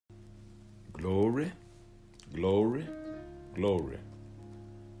Glory, glory, glory.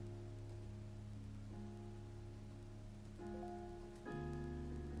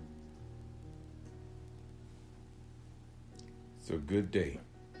 It's a good day.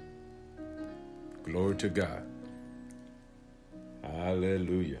 Glory to God.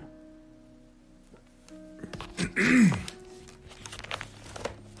 Hallelujah.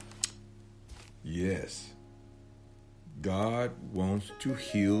 Yes. God wants to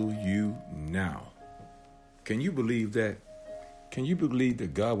heal you now. Can you believe that? Can you believe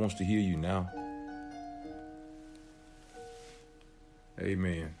that God wants to heal you now?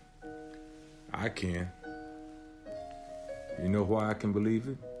 Amen. I can. You know why I can believe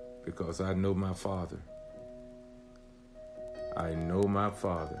it? Because I know my Father. I know my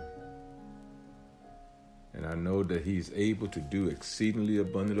Father. And I know that He's able to do exceedingly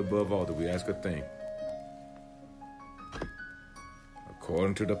abundant above all that we ask or think,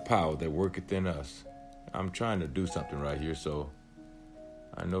 according to the power that worketh in us. I'm trying to do something right here, so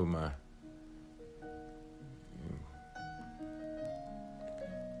I know my...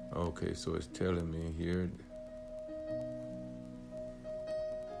 Okay, so it's telling me here...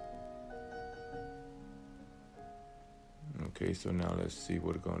 Okay, so now let's see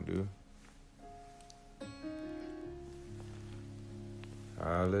what it's going to do.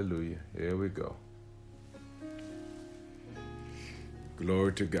 Hallelujah. Here we go.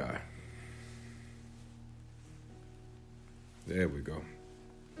 Glory to God. There we go.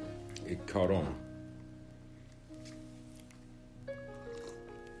 It caught on.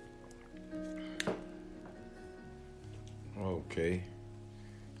 Okay.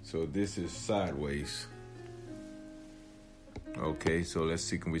 So this is sideways. Okay, so let's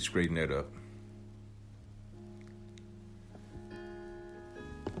see, can we straighten that up?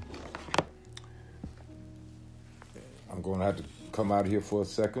 I'm going to have to come out of here for a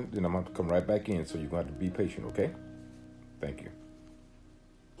second, then I'm going to come right back in, so you're going to have to be patient, okay? Thank you.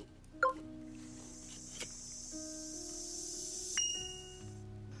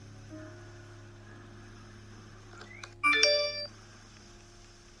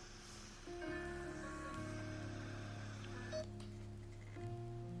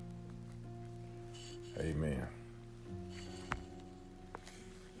 Amen.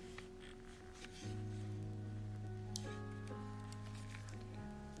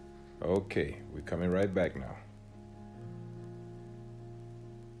 Okay, we're coming right back now.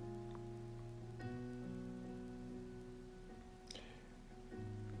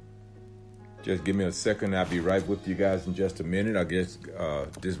 Just give me a second. I'll be right with you guys in just a minute. I guess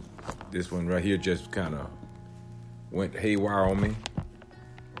this one right here just kind of went haywire on me.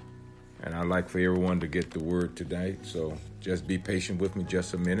 And I'd like for everyone to get the word tonight. So just be patient with me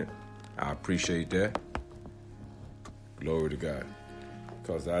just a minute. I appreciate that. Glory to God.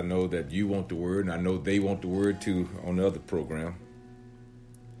 Because I know that you want the word, and I know they want the word too on the other program.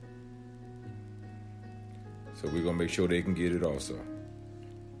 So we're going to make sure they can get it also.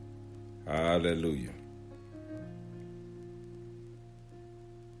 Hallelujah.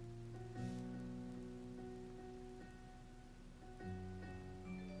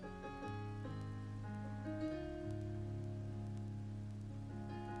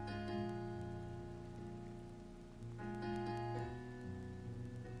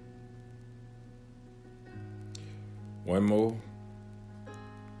 One more.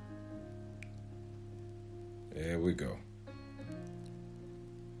 There we go.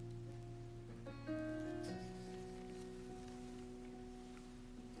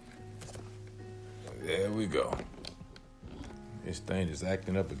 There we go. This thing is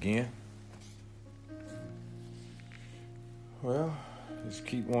acting up again. Well, just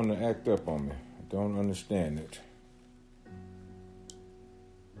keep wanting to act up on me. I don't understand it.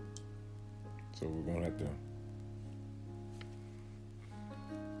 So we're going to have to...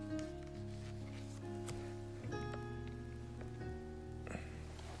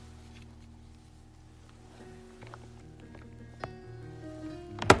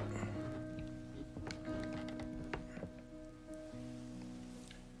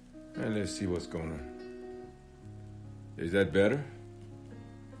 And let's see what's going on. Is that better?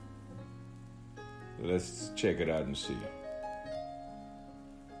 Let's check it out and see.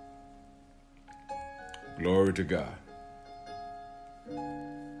 Glory to God.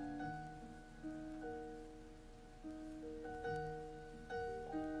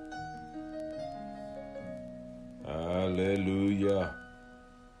 Hallelujah.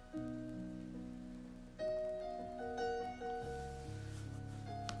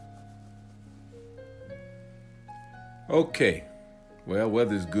 Okay. Well,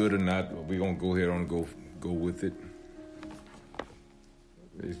 whether it's good or not, we're going to go ahead and go with it.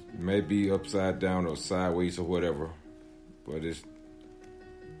 It may be upside down or sideways or whatever, but it's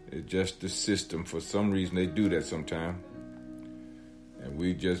just the system. For some reason, they do that sometime, and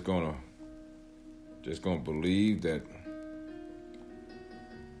we just gonna believe that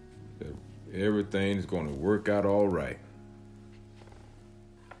everything is gonna work out all right.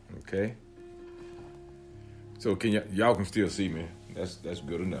 Okay. So y'all can still see me? That's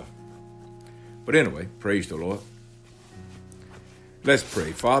good enough. But anyway, praise the Lord. Let's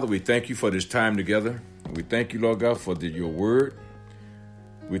pray. Father, we thank you for this time together. We thank you, Lord God, for your word.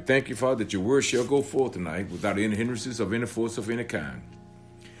 We thank you, Father, that your word shall go forth tonight without any hindrances of any force of any kind.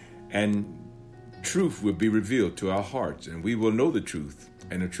 And truth will be revealed to our hearts, and we will know the truth,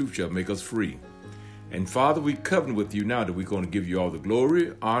 and the truth shall make us free. And Father, we covenant with you now that we're going to give you all the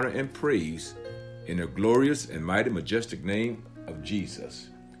glory, honor, and praise in the glorious and mighty, majestic name of Jesus.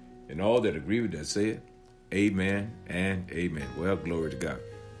 And all that agree with that say it. Amen and amen. Well, glory to God.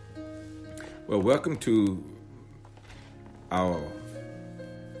 Well, welcome to our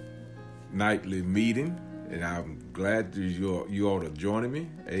nightly meeting, and I'm glad that you all are joining me.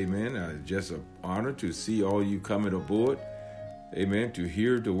 Amen. It's just an honor to see all you coming aboard. Amen. To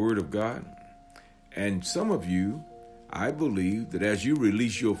hear the word of God. And some of you, I believe that as you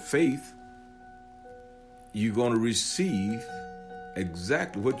release your faith, you're going to receive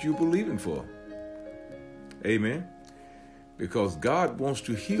exactly what you're believing for. Amen. Because God wants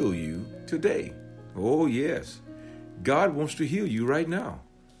to heal you today. Oh, yes. God wants to heal you right now.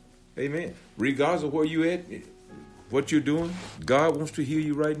 Amen. Regardless of where you're at, what you're doing, God wants to heal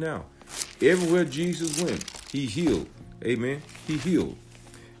you right now. Everywhere Jesus went, he healed. Amen. He healed.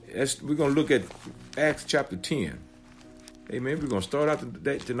 We're going to look at Acts chapter 10. Amen. We're going to start out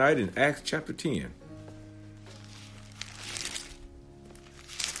tonight in Acts chapter 10.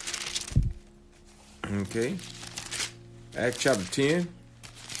 Okay. Acts chapter 10.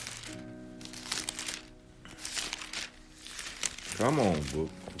 Come on, book.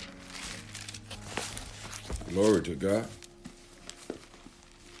 Glory to God.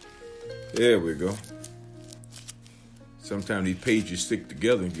 There we go. Sometimes these pages stick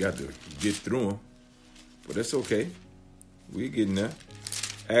together and you got to get through them. But that's okay. We're getting there.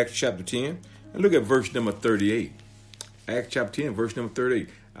 Acts chapter 10. And look at verse number 38. Acts chapter 10, verse number 38.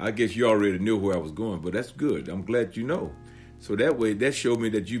 I guess you already knew where I was going, but that's good. I'm glad you know. So that way, that showed me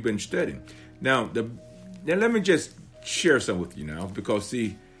that you've been studying. Now let me just share something with you now, because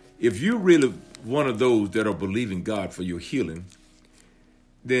see, if you're really one of those that are believing God for your healing,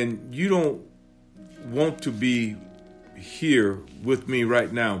 then you don't want to be here with me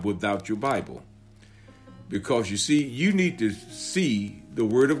right now without your Bible. Because you see, you need to see the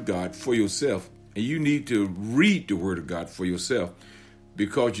Word of God for yourself, and you need to read the Word of God for yourself.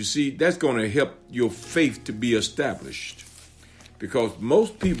 Because you see, that's going to help your faith to be established. Because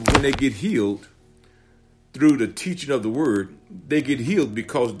most people, when they get healed through the teaching of the word, they get healed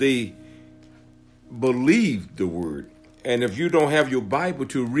because they believe the word. And if you don't have your Bible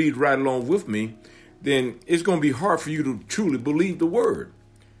to read right along with me, then it's going to be hard for you to truly believe the word.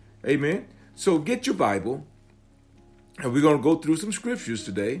 Amen. So get your Bible, and we're going to go through some scriptures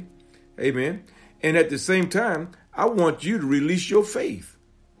today. Amen. And at the same time, I want you to release your faith.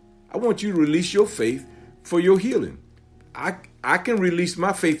 I want you to release your faith for your healing. I can release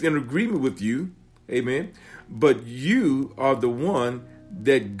my faith in agreement with you. Amen. But you are the one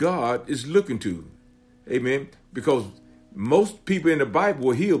that God is looking to. Amen. Because most people in the Bible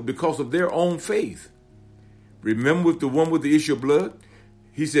were healed because of their own faith. Remember with the one with the issue of blood?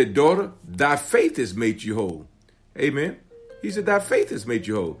 He said, daughter, thy faith has made you whole. Amen. He said, thy faith has made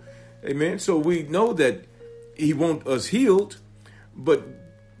you whole. Amen. So we know that he wants us healed, but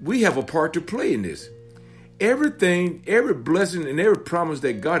we have a part to play in this. Everything, every blessing and every promise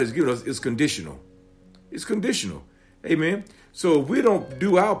that God has given us is conditional. It's conditional. Amen. So if we don't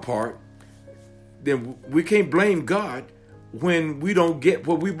do our part, then we can't blame God when we don't get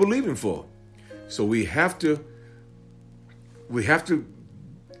what we're believing for. So we have to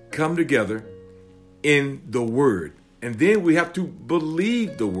come together in the word. And then we have to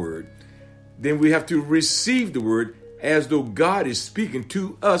believe the word. Then we have to receive the word as though God is speaking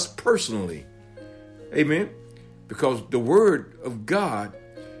to us personally. Amen. Because the word of God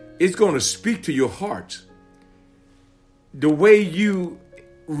is going to speak to your hearts. The way you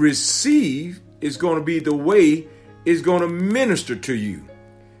receive is going to be the way it's going to minister to you.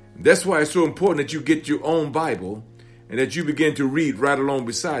 That's why it's so important that you get your own Bible and that you begin to read right along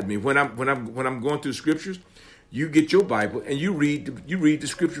beside me. When I'm going through scriptures, you get your Bible and you read the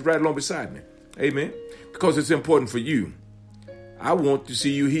scriptures right along beside me. Amen. Because it's important for you. I want to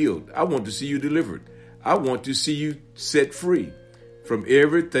see you healed. I want to see you delivered. I want to see you set free. from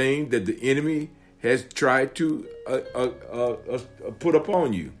everything that the enemy has tried to put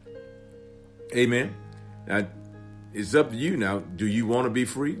upon you. Amen. Now, it's up to you now. Do you want to be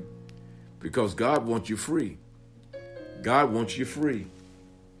free? Because God wants you free. God wants you free.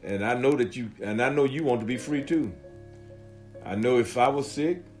 And I know you want to be free too. I know if I was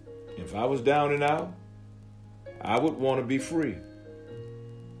sick, if I was down and out, I would want to be free.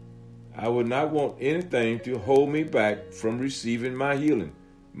 I would not want anything to hold me back from receiving my healing,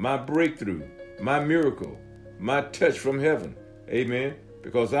 my breakthrough, my miracle, my touch from heaven. Amen.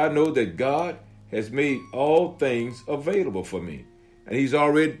 Because I know that God has made all things available for me. And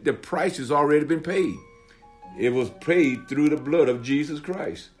the price has already been paid. It was paid through the blood of Jesus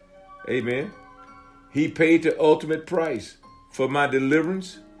Christ. Amen. He paid the ultimate price for my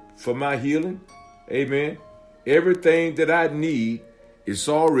deliverance, for my healing. Amen. Everything that I need is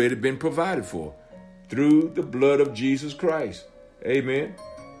already been provided for through the blood of Jesus Christ. Amen.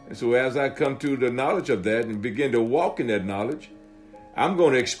 And so as I come to the knowledge of that and begin to walk in that knowledge, I'm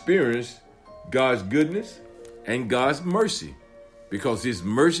going to experience God's goodness and God's mercy, because his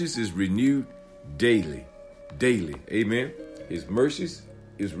mercies is renewed daily. Daily. Amen. His mercies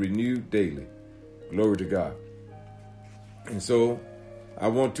is renewed daily. Glory to God. And so I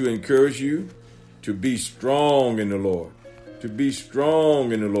want to encourage you to be strong in the Lord. To be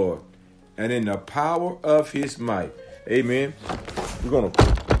strong in the Lord and in the power of his might. Amen. We're going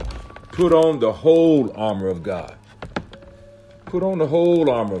to put on the whole armor of God. Put on the whole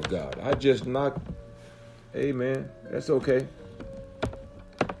armor of God. I just knocked. Amen. That's okay.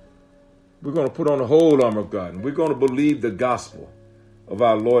 We're going to put on the whole armor of God. And we're going to believe the gospel of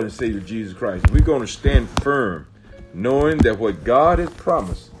our Lord and Savior Jesus Christ. We're going to stand firm, knowing that what God has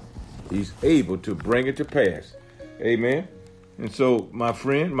promised, he's able to bring it to pass. Amen. And so, my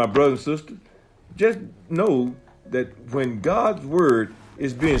friend, my brother and sister, just know that when God's word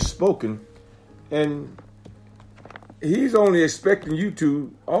is being spoken, and he's only expecting you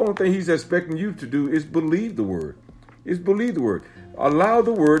to, only thing he's expecting you to do is believe the word. Is believe the word. Allow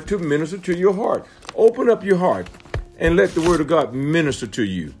the word to minister to your heart. Open up your heart and let the word of God minister to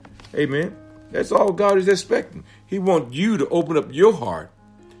you. Amen. That's all God is expecting. He wants you to open up your heart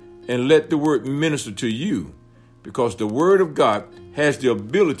and let the word minister to you, because the word of God has the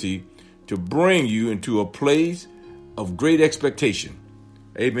ability to bring you into a place of great expectation.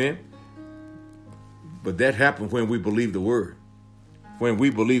 Amen. But that happens when we believe the word. When we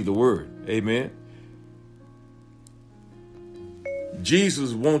believe the word. Amen.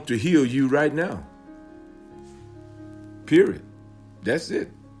 Jesus wants to heal you right now. Period. That's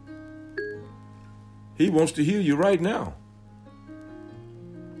it. He wants to heal you right now.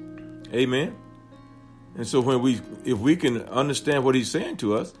 Amen. And so if we can understand what he's saying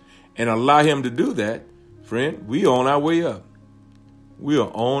to us and allow him to do that, friend, we are on our way up. We are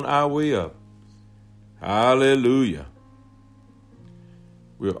on our way up. Hallelujah.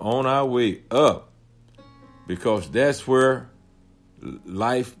 We're on our way up, because that's where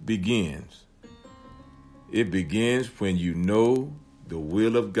life begins. It begins when you know the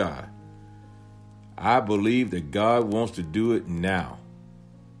will of God. I believe that God wants to do it now.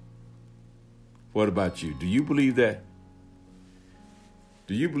 What about you? Do you believe that?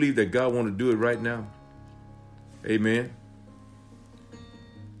 Do you believe that God wants to do it right now? Amen.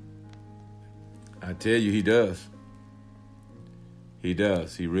 I tell you, he does. He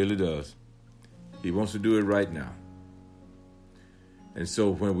does. He really does. He wants to do it right now. And so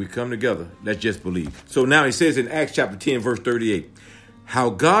when we come together, let's just believe. So now he says in Acts chapter 10, verse 38, how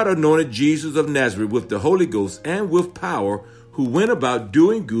God anointed Jesus of Nazareth with the Holy Ghost and with power, who went about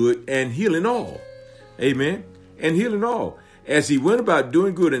doing good and healing all. Amen. And healing all. As he went about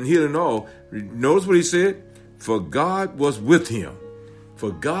doing good and healing all, notice what he said? For God was with him.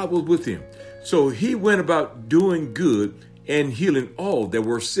 For God was with him. So he went about doing good and healing all that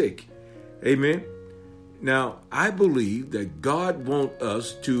were sick. Amen. Now, I believe that God wants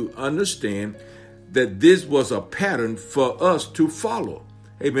us to understand that this was a pattern for us to follow.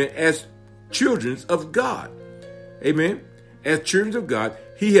 Amen. As children of God. Amen. As children of God,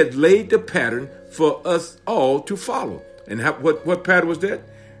 he had laid the pattern for us all to follow. And what pattern was that?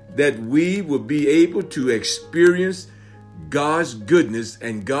 That we would be able to experience God's goodness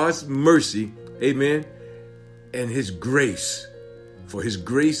and God's mercy. Amen. And his grace. For his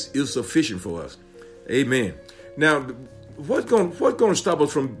grace is sufficient for us. Amen. Now, what's going to stop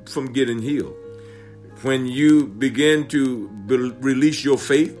us from getting healed? When you begin to release your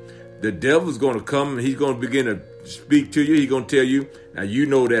faith, the devil's going to come and he's going to begin to speak to you. He's going to tell you, now you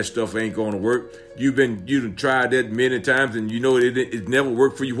know that stuff ain't going to work. You've tried that many times and you know it never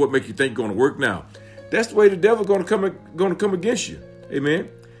worked for you. What makes you think it's going to work now? That's the way the devil's going to come against you. Amen.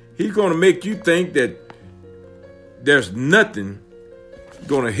 He's going to make you think that there's nothing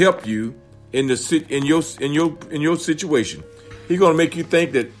going to help you in your situation. He's going to make you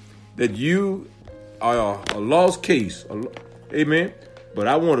think that you are a lost case. Amen. But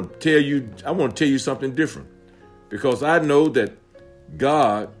I want to tell you something different, because I know that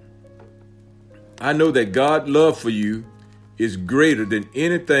God's love for you is greater than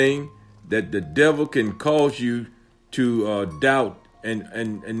anything that the devil can cause you to doubt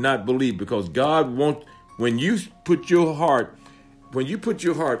and not believe. Because God wants, when you put your heart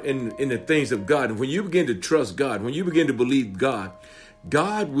in the things of God, and when you begin to trust God, when you begin to believe God,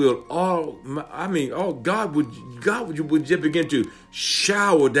 God would just begin to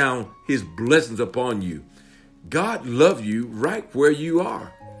shower down his blessings upon you. God loves you right where you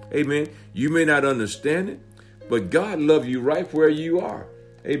are. Amen. You may not understand it, but God loves you right where you are.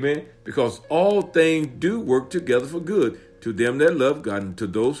 Amen. Because all things do work together for good to them that love God and to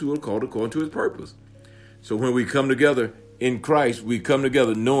those who are called according to his purpose. So when we come together in Christ, we come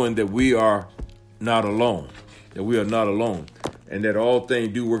together knowing that we are not alone, and that all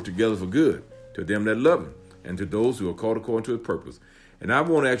things do work together for good to them that love him and to those who are called according to his purpose. And I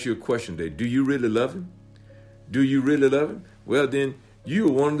want to ask you a question today. Do you really love him? Do you really love him? Well, then you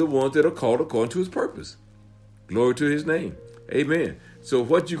are one of the ones that are called according to his purpose. Glory to his name. Amen. So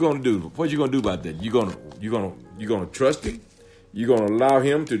what you going to do? What you going to do about that? You're going to trust him? You're going to allow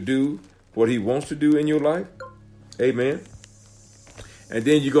him to do what he wants to do in your life? Amen. And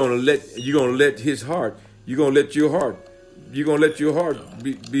then you're going to let your heart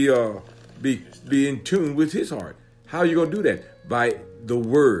be in tune with his heart. How are you going to do that? By the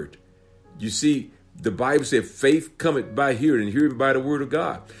word. You see, the Bible said faith cometh by hearing, and hearing by the word of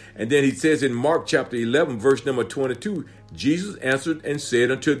God. And then he says in Mark chapter 11, verse number 22, Jesus answered and said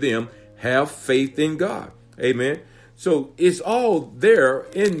unto them, have faith in God. Amen. So it's all there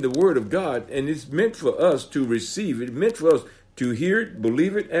in the word of God, and it's meant for us to receive it. It's meant for us to hear it,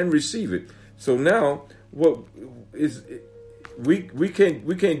 believe it, and receive it. So now, we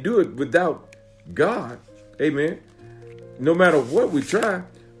can't do it without God. Amen. No matter what we try,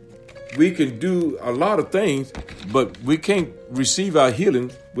 we can do a lot of things, but we can't receive our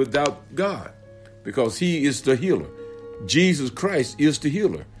healing without God, because he is the healer. Jesus Christ is the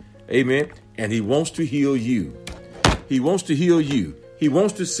healer. Amen. And he wants to heal you. He wants to heal you. He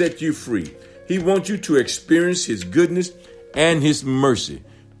wants to set you free. He wants you to experience his goodness and his mercy.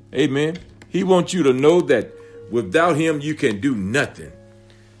 Amen. He wants you to know that without him, you can do nothing.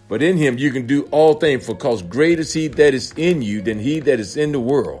 But in him, you can do all things, because greater is he that is in you than he that is in the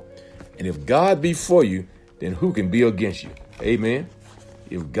world. And if God be for you, then who can be against you? Amen.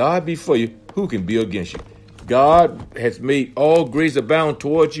 If God be for you, who can be against you? God has made all grace abound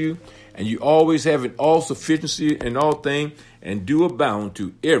towards you, and you always have an all sufficiency in all things, and do abound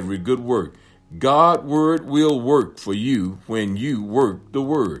to every good work. God's word will work for you when you work the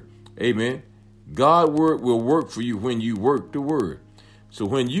word. Amen. God's word will work for you when you work the word. So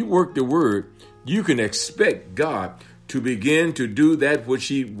when you work the word, you can expect God to begin to do that which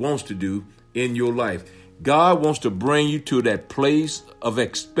he wants to do in your life. God wants to bring you to that place of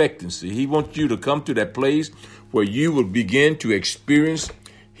expectancy. He wants you to come to that place where you will begin to experience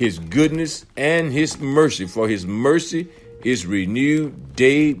his goodness and his mercy, for his mercy is renewed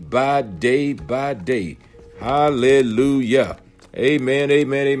day by day by day. Hallelujah. Amen,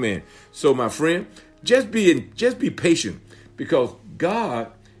 amen, amen. So my friend, just be patient, because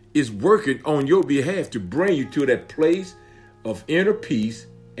God is working on your behalf to bring you to that place of inner peace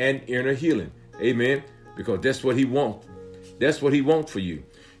and inner healing. Amen. Because that's what he wants. That's what he wants for you.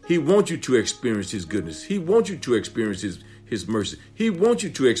 He wants you to experience his goodness. He wants you to experience his mercy. He wants you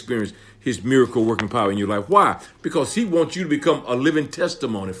to experience his miracle working power in your life. Why? Because he wants you to become a living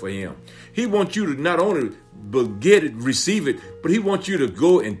testimony for him. He wants you to not only get it, receive it, but he wants you to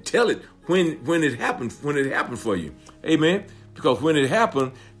go and tell it when it happened for you. Amen. Because when it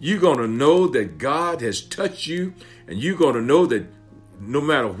happened, you're going to know that God has touched you, and you're going to know that no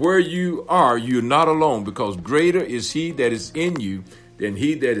matter where you are, you're not alone, because greater is he that is in you than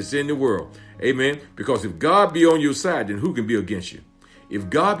he that is in the world. Amen. Because if God be on your side, then who can be against you? If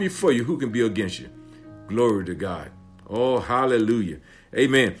God be for you, who can be against you? Glory to God. Oh, hallelujah.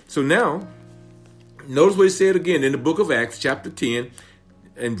 Amen. So now, notice what he said again in the book of Acts, chapter 10,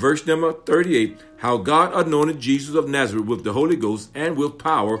 and verse number 38, how God anointed Jesus of Nazareth with the Holy Ghost and with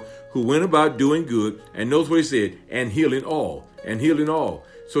power, who went about doing good. And notice what he said, and healing all.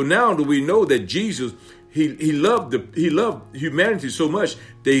 So now do we know that Jesus, he loved humanity so much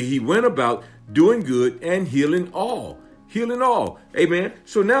that he went about doing good and healing all. Amen.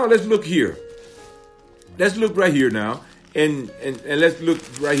 So now let's look here. Let's look right here now And let's look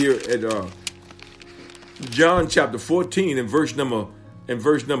right here at John chapter 14 and verse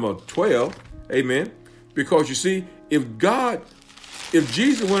number 12. Amen. Because you see, if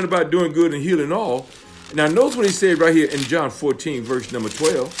Jesus went about doing good and healing all, now notice what he said right here in John 14, verse number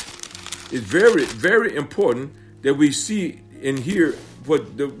 12. It's very, very important that we see and hear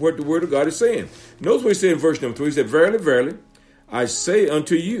what the word of God is saying. Notice what he said in verse number 3. He said, verily, verily, I say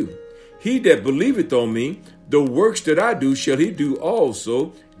unto you, he that believeth on me, the works that I do shall he do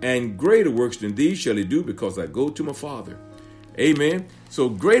also, and greater works than these shall he do, because I go to my Father. Amen. So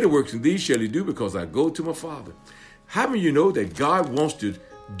greater works than these shall he do, because I go to my Father. How many of you know that God wants to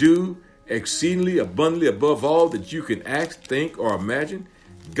do exceedingly abundantly above all that you can ask, think, or imagine?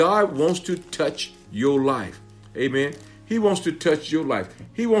 God wants to touch your life. Amen. He wants to touch your life.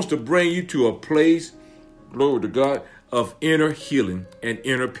 He wants to bring you to a place, glory to God, of inner healing and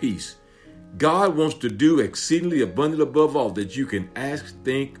inner peace. God wants to do exceedingly abundantly above all that you can ask,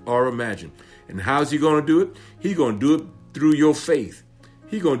 think, or imagine. And how's he going to do it? He's going to do it through your faith.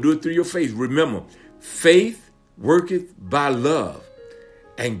 He's going to do it through your faith. Remember, faith worketh by love.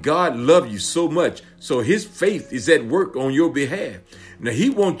 And God loved you so much, so his faith is at work on your behalf. Now, he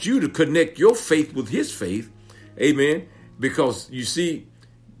wants you to connect your faith with his faith. Amen. Because you see,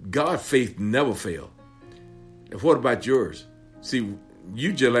 God's faith never fails. And what about yours? See,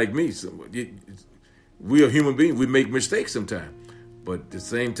 you just like me. So we are human beings. We make mistakes sometimes. But at the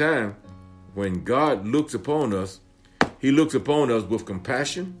same time, when God looks upon us, he looks upon us with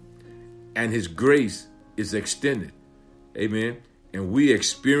compassion, and his grace is extended. Amen. And we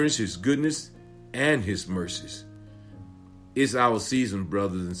experience his goodness and his mercies. It's our season,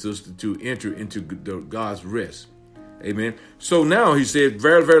 brothers and sisters, to enter into God's rest. Amen. So now he said,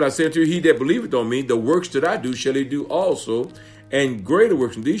 verily, verily, I say unto you, he that believeth on me, the works that I do shall he do also, and greater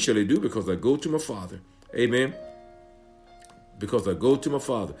works than these shall he do, because I go to my Father. Amen. Because I go to my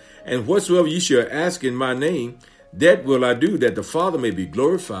Father. And whatsoever ye shall ask in my name, that will I do, that the Father may be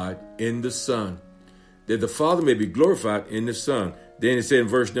glorified in the Son. That the Father may be glorified in the Son. Then it said in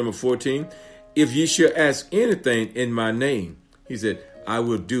verse number 14, if ye shall ask anything in my name, he said, I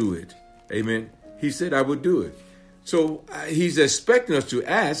will do it. Amen. He said, I will do it. So he's expecting us to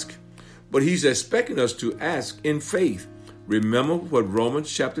ask, but he's expecting us to ask in faith. Remember what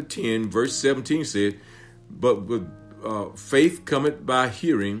Romans chapter 10, verse 17 said, but with faith cometh by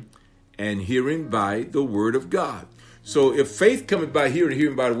hearing, and hearing by the word of God. So if faith cometh by hearing,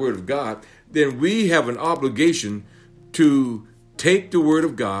 hearing by the word of God, then we have an obligation to take the word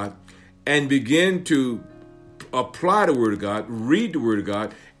of God and begin to apply the word of God, read the word of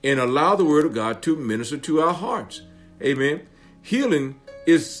God, and allow the word of God to minister to our hearts. Amen. Healing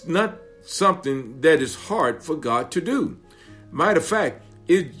is not something that is hard for God to do. Matter of fact,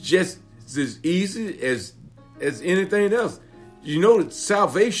 it's just as easy as anything else. You know that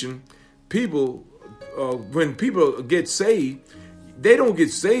salvation, people, when people get saved, they don't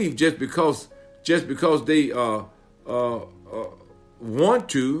get saved just because they want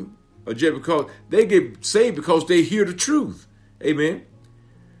to, or just because they get saved because they hear the truth. Amen.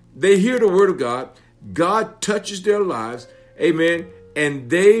 They hear the word of God. God touches their lives. Amen. And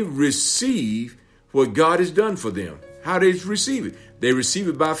they receive what God has done for them. How they receive it? They receive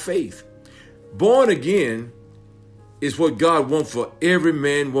it by faith. Born again is what God wants for every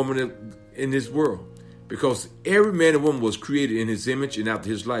man, woman in this world. Because every man and woman was created in his image and after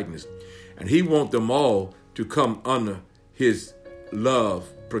his likeness. And he wants them all to come under his love,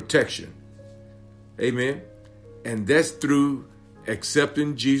 protection. Amen. And that's through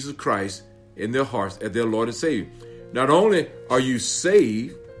accepting Jesus Christ in their hearts as their Lord and Savior. Not only are you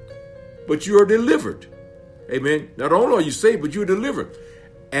saved, but you are delivered. Amen. Not only are you saved, but you're delivered.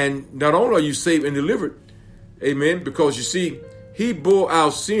 And not only are you saved and delivered, amen, because you see, he bore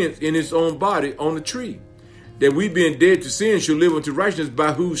our sins in his own body on the tree, that we being dead to sin should live unto righteousness,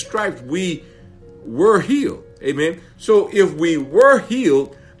 by whose stripes we were healed. Amen. So if we were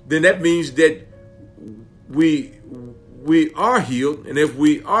healed, then that means that we are healed. And if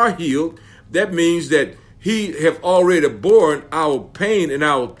we are healed, that means that he have already borne our pain and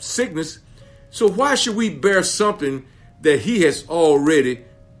our sickness. So why should we bear something that he has already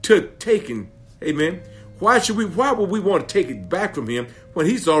taken? Amen. Why would we want to take it back from him when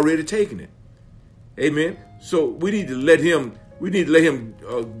he's already taken it? Amen. So we need to let him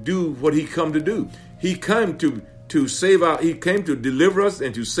do what he come to do. He came to save he came to deliver us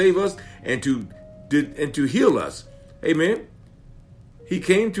and to save us and to heal us. Amen. He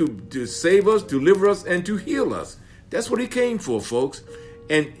came to save us, deliver us, and to heal us. That's what he came for, folks.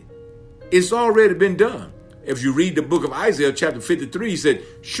 And it's already been done. if you read the book of Isaiah chapter 53, he said,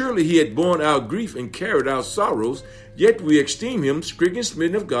 surely he had borne our grief and carried our sorrows, yet we esteem him stricken,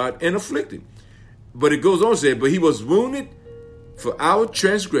 smitten of God, and afflicted. But it goes on to say, but he was wounded for our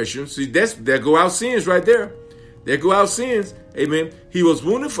transgressions. See, there go our sins right there. There go our sins. Amen. He was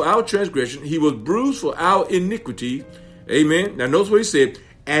wounded for our transgression. He was bruised for our iniquity. Amen. Now notice what he said.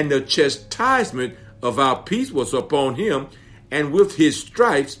 And the chastisement of our peace was upon him. And with his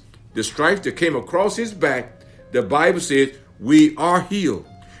stripes, the stripes that came across his back, the Bible says we are healed.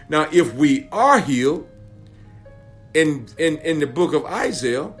 Now, if we are healed in the book of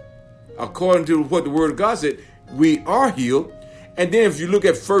Isaiah, according to what the word of God said, we are healed. And then if you look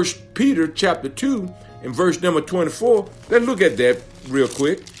at 1 Peter chapter 2 and verse number 24, let's look at that real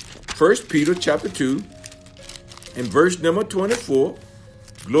quick. 1 Peter chapter 2 and verse number 24.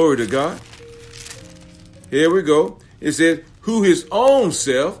 Glory to God. Here we go. It says, who his own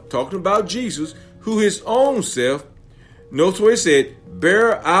self, talking about Jesus, who his own self, notice what it said,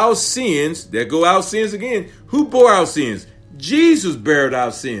 bear our sins. There go our sins again. Who bore our sins? Jesus bare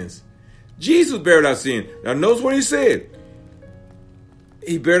our sins. Jesus bare our sin. Now notice what he said.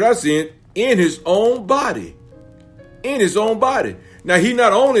 He bare our sin in his own body. In his own body. Now he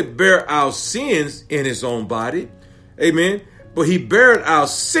not only bare our sins in his own body, amen, but he bare our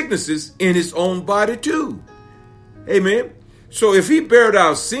sicknesses in his own body too. Amen. So if he bared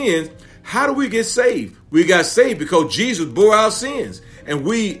our sins, how do we get saved? We got saved because Jesus bore our sins, and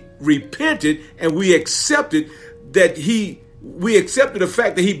we repented and we accepted the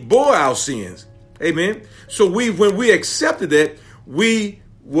fact that he bore our sins. Amen. So when we accepted that, we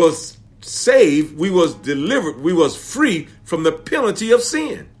was saved, we was delivered, we was free from the penalty of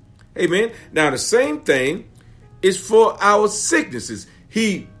sin. Amen. Now the same thing is for our sicknesses.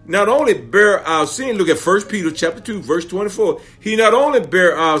 He not only bear our sin, look at 1 Peter chapter 2, verse 24. He not only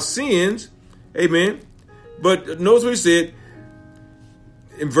bear our sins, amen, but notice what he said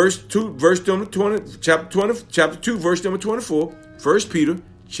in chapter 2, verse number 24, 1 Peter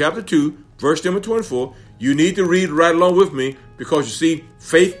chapter 2, verse number 24. You need to read right along with me because you see,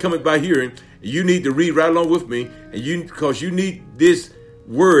 faith cometh by hearing. You need to read right along with me because you need this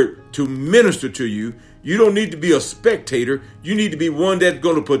word to minister to you. You don't need to be a spectator. You need to be one that's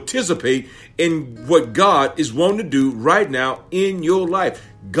going to participate in what God is wanting to do right now in your life.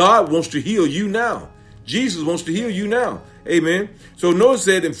 God wants to heal you now. Jesus wants to heal you now. Amen. So notice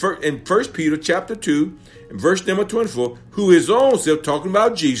that in 1 Peter chapter 2, and verse number 24, who his own self, talking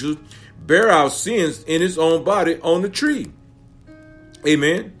about Jesus, bare our sins in his own body on the tree.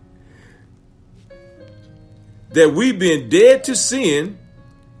 Amen. That we being dead to sin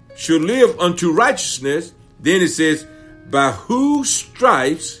should live unto righteousness. Then it says, by whose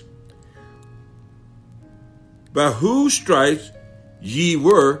stripes ye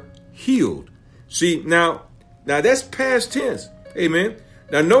were healed. See, now that's past tense. Amen.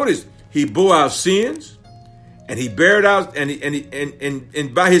 Now notice, he bore our sins and he bared out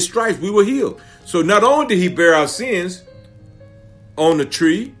and by his stripes we were healed. So not only did he bear our sins on the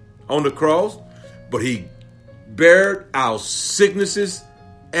tree, on the cross, but he bared our sicknesses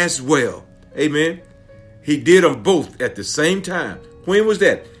as well. Amen. He did them both at the same time. When was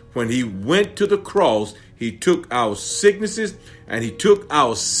that? When he went to the cross, he took our sicknesses and he took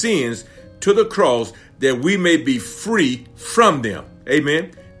our sins to the cross that we may be free from them.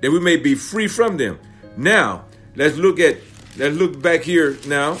 Amen. That we may be free from them. Now, let's look back here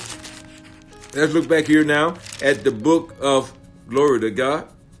now. Let's look back here now at the book of, glory to God.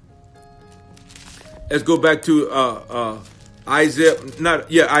 Let's go back to Isaiah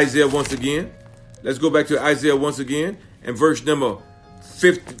once again. Let's go back to Isaiah once again and verse number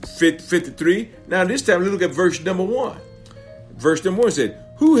 53. Now this time let's look at verse number 1. Verse number 1 said,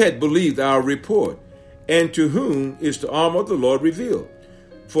 who had believed our report, and to whom is the arm of the Lord revealed?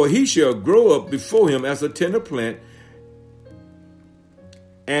 For he shall grow up before him as a tender plant,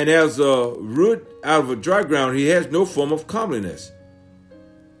 and as a root out of a dry ground, he has no form of comeliness.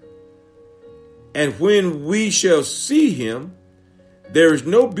 And when we shall see him, there is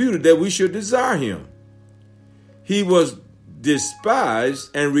no beauty that we should desire him. He was despised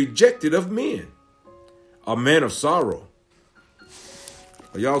and rejected of men, a man of sorrow.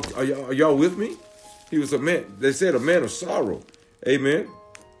 Are y'all with me? He was a man. They said a man of sorrow. Amen.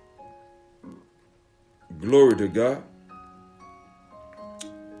 Glory to God.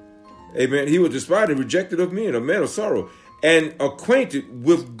 Amen. He was despised and rejected of men, a man of sorrow, and acquainted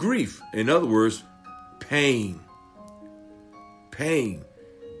with grief. In other words, pain. Pain.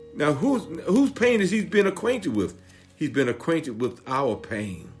 Now, whose pain has he been acquainted with? He's been acquainted with our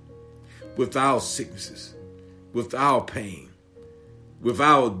pain, with our sicknesses, with our pain. with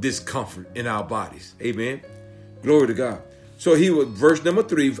our discomfort in our bodies. Amen. Glory to God. So he was, verse number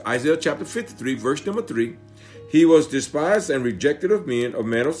 3, Isaiah chapter 53, verse number 3. He was despised and rejected of men, a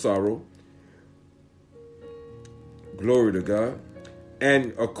man of sorrow. Glory to God.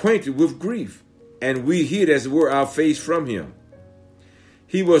 And acquainted with grief. And we hid, as it were, our face from him.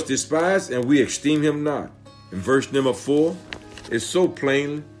 He was despised, and we esteemed him not. In verse number 4, it's so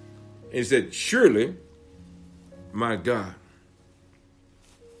plain. It said, surely, my God.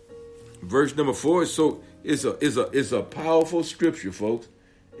 Verse number 4 is a powerful scripture, folks.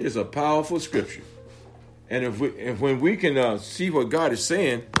 It's a powerful scripture. And when we can see what God is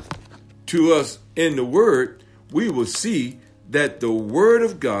saying to us in the Word, we will see that the Word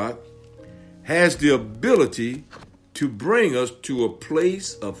of God has the ability to bring us to a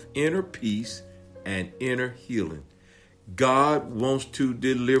place of inner peace and inner healing. God wants to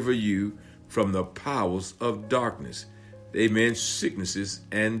deliver you from the powers of darkness. Amen. Sicknesses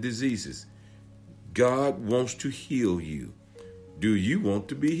and diseases. God wants to heal you. Do you want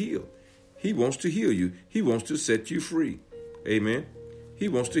to be healed? He wants to heal you. He wants to set you free. Amen. He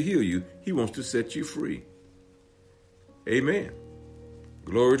wants to heal you. He wants to set you free. Amen.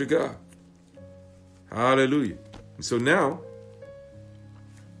 Glory to God. Hallelujah. And so now,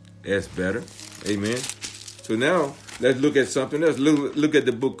 that's better. Amen. So now, let's look at something else. Look at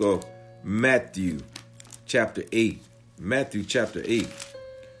the book of Matthew, chapter 8. Matthew, chapter 8.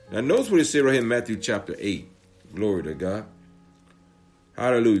 Now, notice what it says right here in Matthew, chapter 8. Glory to God.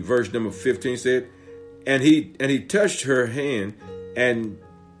 Hallelujah. Verse number 15 said, And he touched her hand, and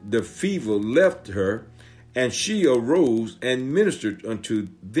the fever left her, and she arose and ministered unto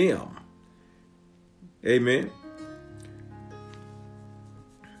them. Amen.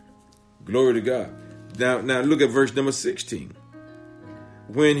 Glory to God. Now look at verse number 16.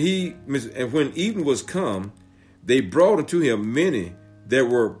 When even was come, they brought unto him many that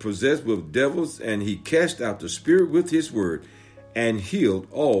were possessed with devils, and he cast out the spirit with his word, and healed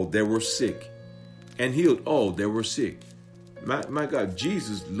all that were sick. And healed all that were sick. My God,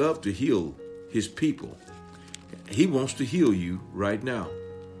 Jesus loved to heal his people. He wants to heal you right now.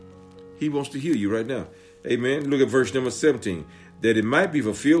 He wants to heal you right now. Amen. Look at verse number 17. That it might be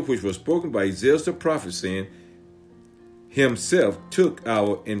fulfilled which was spoken by Isaiah the prophet, saying, Himself took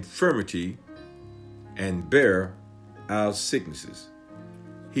our infirmity and bare our sicknesses.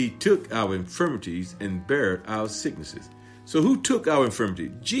 He took our infirmities and bare our sicknesses. So who took our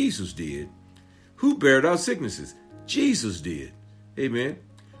infirmity? Jesus did. Who bare our sicknesses? Jesus did. Amen.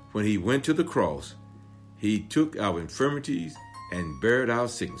 When he went to the cross, he took our infirmities and bare our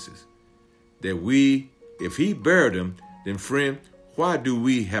sicknesses. That if he bared them, then friend, why do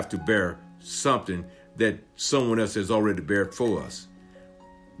we have to bear something that someone else has already bared for us?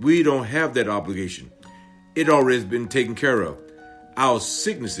 We don't have that obligation. It already has been taken care of. Our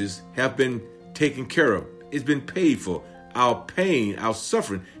sicknesses have been taken care of. It's been paid for. Our pain, our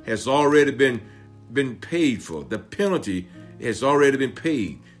suffering has already been paid for. The penalty has already been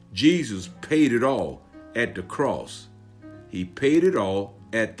paid. Jesus paid it all at the cross. He paid it all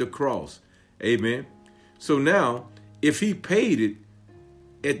at the cross. Amen. So now, if he paid it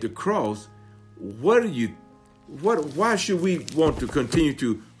at the cross, why should we want to continue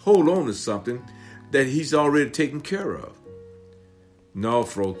to hold on to something that he's already taken care of? No,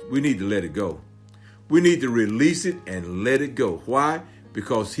 folks, we need to let it go. We need to release it and let it go. Why?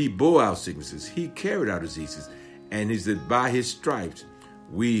 Because he bore our sicknesses. He carried our diseases. And he said, by his stripes,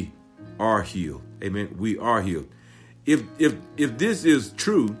 we are healed. Amen. We are healed. If this is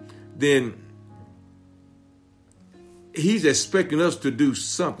true, then he's expecting us to do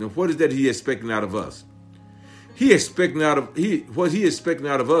something. What is that he's expecting out of us? What he expecting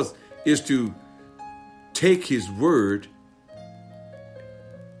out of us is to take his word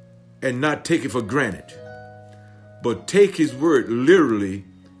and not take it for granted, but take his word literally,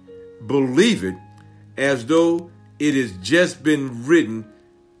 believe it as though it has just been written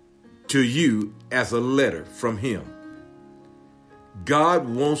to you as a letter from him. God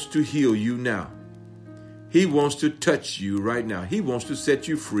wants to heal you now. He wants to touch you right now. He wants to set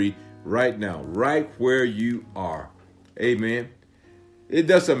you free right now, right where you are. Amen. It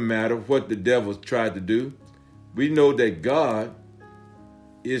doesn't matter what the devil tried to do. We know that God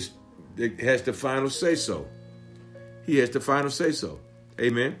has the final say so. He has the final say so.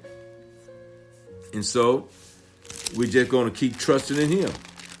 Amen. And so we're just going to keep trusting in him.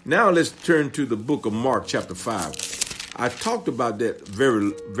 Now let's turn to the book of Mark chapter 5. I talked about that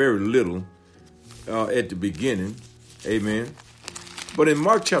very, very little at the beginning. Amen. But in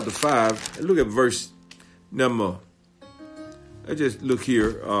Mark chapter 5, look at verse number, I just look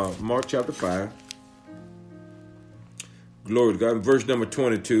here, Mark chapter 5, Glory to God. In verse number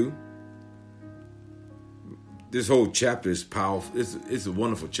 22, this whole chapter is powerful. It's a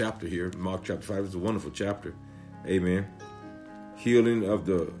wonderful chapter here. Mark chapter 5 is a wonderful chapter. Amen. Healing of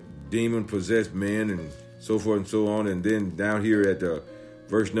the demon-possessed man and so forth and so on. And then down here at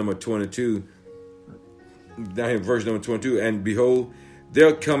verse number 22, and behold,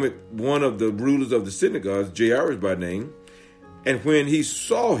 there cometh one of the rulers of the synagogues, Jairus by name, and when he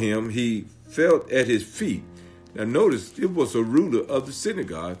saw him, he fell at his feet. Now notice, it was a ruler of the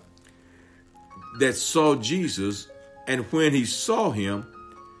synagogue that saw Jesus, and when he saw him,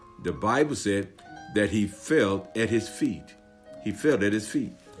 the Bible said that he fell at his feet. He fell at his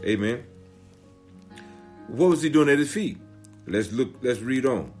feet. Amen. What was he doing at his feet? Let's read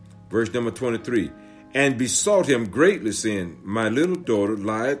on. Verse number 23. And besought him greatly, saying, My little daughter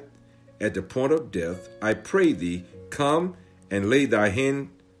lieth at the point of death. I pray thee, come and lay thy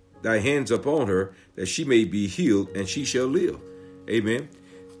hands upon her, that she may be healed, and she shall live. Amen.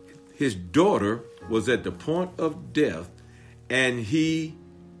 His daughter was at the point of death, and he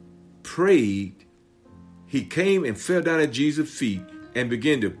prayed. He came and fell down at Jesus' feet and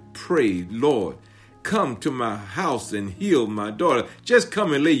began to pray, Lord, come to my house and heal my daughter. Just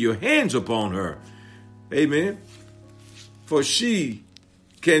come and lay your hands upon her. Amen. For she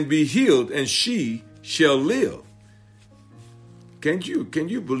can be healed and she shall live. Can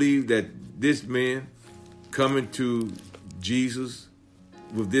you believe that this man coming to Jesus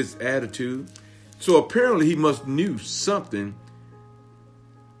with this attitude? So apparently he must knew something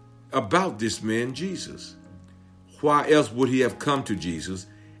about this man, Jesus. Why else would he have come to Jesus,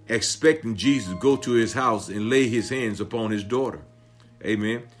 expecting Jesus to go to his house and lay his hands upon his daughter?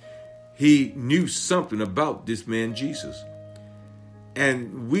 Amen. He knew something about this man, Jesus.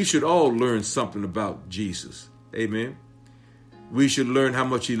 And we should all learn something about Jesus. Amen. We should learn how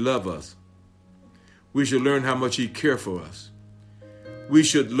much he loves us. We should learn how much he cares for us. We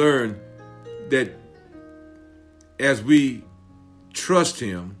should learn that as we trust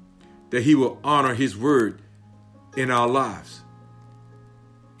him, that he will honor his word in our lives.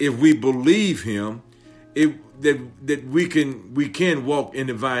 If we believe him, that we can walk in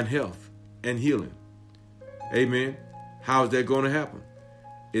divine health and healing. Amen. How is that going to happen?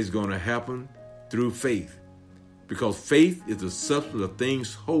 It's going to happen through faith. Because faith is the substance of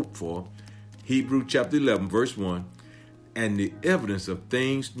things hoped for. Hebrews chapter 11, verse 1. And the evidence of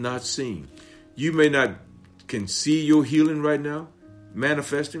things not seen. You may not can see your healing right now,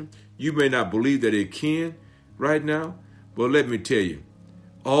 manifesting. You may not believe that it can right now. But let me tell you,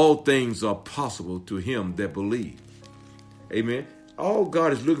 all things are possible to him that believe. Amen. All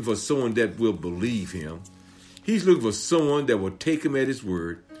God is looking for someone that will believe him. He's looking for someone that will take him at his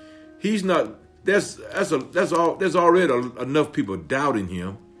word. He's not. There's already enough people doubting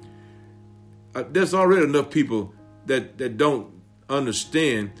him. There's already enough people that don't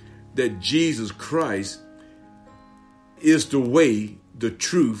understand that Jesus Christ is the way, the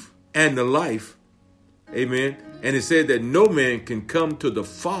truth, and the life. Amen. And it said that no man can come to the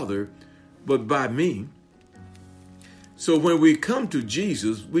Father but by me. So when we come to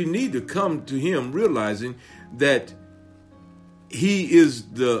Jesus, we need to come to him realizing that he is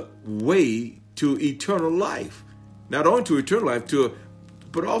the way to eternal life. Not only to eternal life,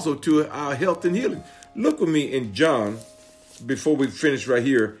 but also to our health and healing. Look with me in John, before we finish right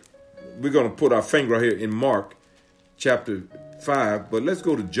here. We're going to put our finger right here in Mark chapter 5, but let's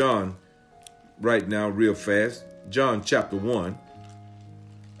go to John right now real fast. John chapter 1.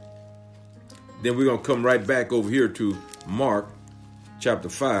 Then we're going to come right back over here to Mark chapter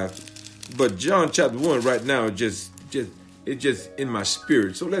 5. But John chapter 1 right now it's just in my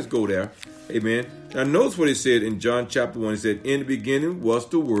spirit. So let's go there. Amen. Now notice what he said in John chapter 1. He said, in the beginning was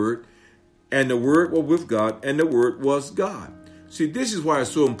the Word, and the Word was with God, and the Word was God. See, this is why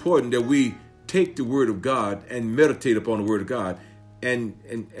it's so important that we take the Word of God and meditate upon the Word of God. And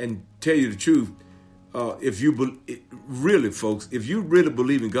tell you the truth, if you really, folks, if you really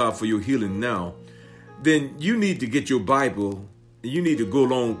believe in God for your healing now, then you need to get your Bible and you need to go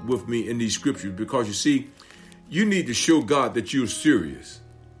along with me in these scriptures, because you see, you need to show God that you're serious.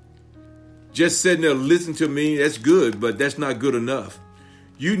 Just sitting there listening to me, that's good, but that's not good enough.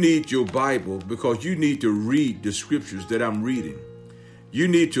 You need your Bible, because you need to read the scriptures that I'm reading. You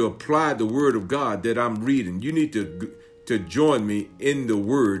need to apply the word of God that I'm reading. You need to join me in the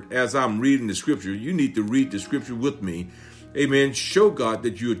word as I'm reading the scripture. You need to read the scripture with me. Amen. Show God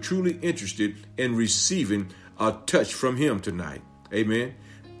that you're truly interested in receiving a touch from him tonight. Amen.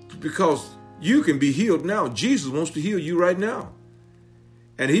 Because you can be healed now. Jesus wants to heal you right now.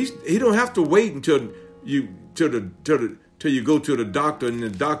 And he don't have to wait until you go to the doctor and the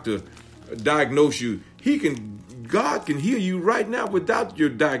doctor diagnose you. He can God can heal you right now without your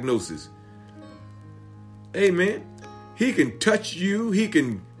diagnosis. Amen. He can touch you. He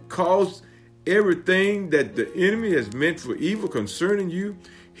can cause everything that the enemy has meant for evil concerning you.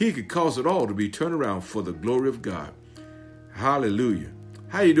 He could cause it all to be turned around for the glory of God. Hallelujah.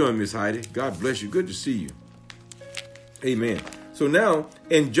 How you doing, Miss Heidi? God bless you. Good to see you. Amen. So now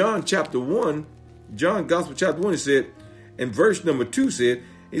in John chapter 1, John Gospel chapter 1, it said, in verse number 2 said,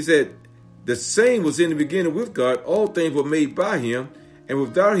 he said, the same was in the beginning with God. All things were made by him, and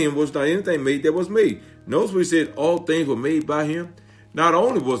without him was not anything made that was made. Notice what he said, all things were made by him. Not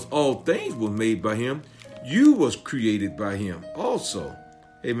only was all things were made by him, you was created by him also.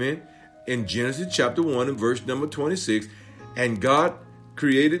 Amen. In Genesis chapter 1 and verse number 26, and God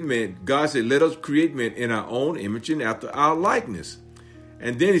created men. God said, let us create men in our own image and after our likeness.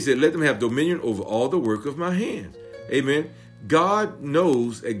 And then he said, let them have dominion over all the work of my hands. Amen. God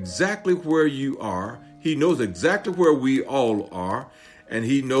knows exactly where you are. He knows exactly where we all are. And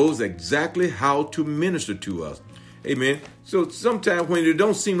he knows exactly how to minister to us. Amen. So sometimes when it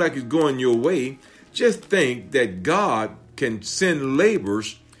don't seem like it's going your way, just think that God can send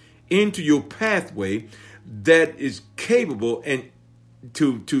laborers into your pathway that is capable and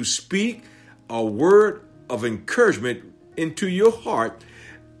to speak a word of encouragement into your heart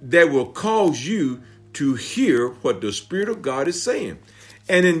that will cause you to hear what the Spirit of God is saying.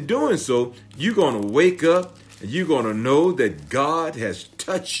 And in doing so, you're going to wake up and you're going to know that God has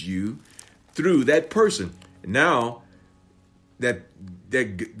touched you through that person. Now that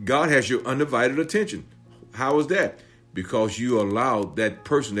God has your undivided attention. How is that? Because you allowed that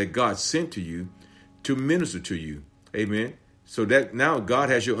person that God sent to you to minister to you. Amen. So that now God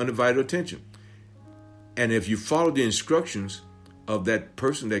has your undivided attention. And if you follow the instructions of that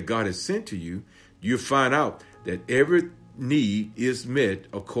person that God has sent to you, you'll find out that every need is met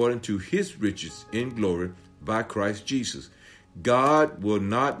according to his riches in glory by Christ Jesus. God will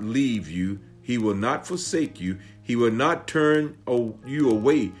not leave you. He will not forsake you. He will not turn you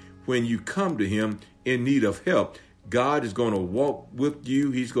away when you come to him in need of help. God is going to walk with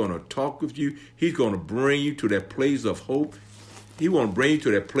you. He's going to talk with you. He's going to bring you to that place of hope. He won't bring you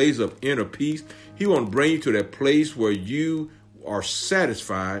to that place of inner peace. He won't bring you to that place where you are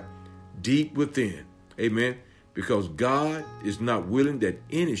satisfied deep within. Amen. Because God is not willing that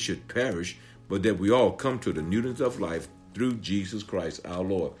any should perish, but that we all come to the newness of life through Jesus Christ our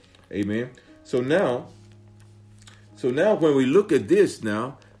Lord. Amen. So now when we look at this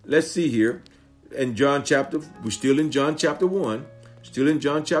now, let's see here in we're still in John chapter 1. Still in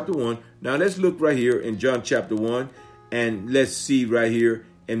John chapter 1. Now let's look right here in John chapter 1 and let's see right here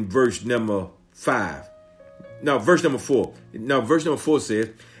in verse number 5. Now verse number 4. Now verse number 4 says,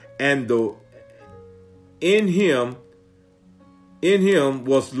 and in him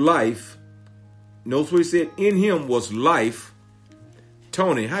was life. Notice what he said, in him was life.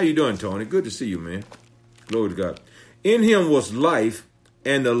 Tony, how you doing, Tony? Good to see you, man. Glory to God. In him was life,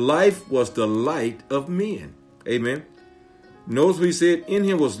 and the life was the light of men. Amen. Notice what he said, in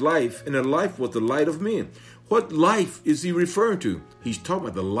him was life, and the life was the light of men. What life is he referring to? He's talking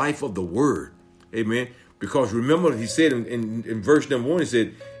about the life of the word. Amen. Because remember, he said in verse number 1, he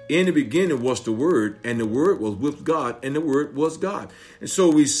said, in the beginning was the word, and the word was with God, and the word was God. And so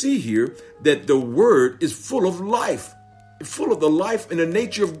we see here that the word is full of life, full of the life and the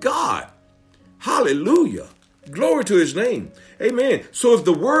nature of God. Hallelujah. Glory to his name. Amen. So if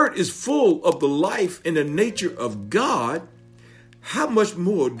the word is full of the life and the nature of God, how much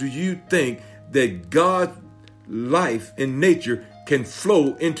more do you think that God's life and nature can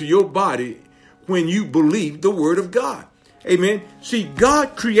flow into your body when you believe the word of God? Amen. See,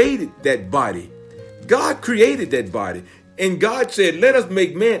 God created that body. God created that body. And God said, let us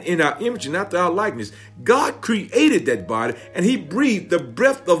make man in our image and after our likeness. God created that body and he breathed the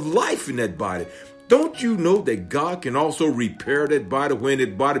breath of life in that body. Don't you know that God can also repair that body when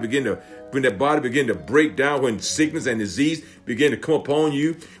that body begin to break down, when sickness and disease begin to come upon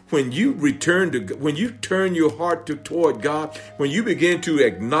you? When you when you turn your heart toward God, when you begin to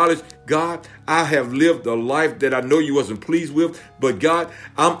acknowledge, God, I have lived a life that I know you wasn't pleased with, but God,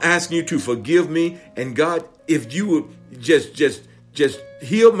 I'm asking you to forgive me. And God, if you would just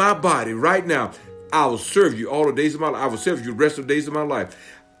heal my body right now, I will serve you all the days of my life. I will serve you the rest of the days of my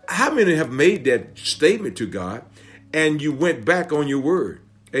life. How many have made that statement to God and you went back on your word?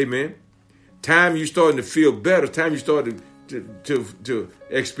 Amen. Time you starting to feel better, time you started to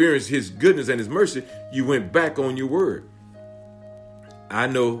experience his goodness and his mercy, you went back on your word. I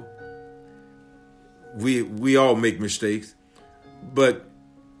know we all make mistakes, but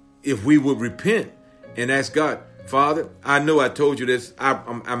if we would repent and ask God, Father, I know I told you this.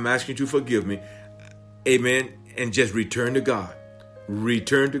 I'm asking you to forgive me. Amen. and just return to God.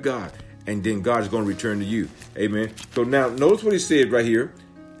 Return to God. And then God is going to return to you. Amen. So now notice what he said right here.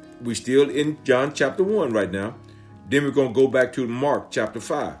 We're still in John chapter 1 right now. Then we're going to go back to Mark chapter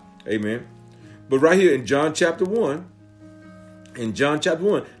 5. Amen. But right here in John chapter 1,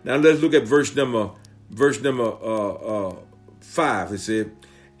 now let's look at verse number 5. It said,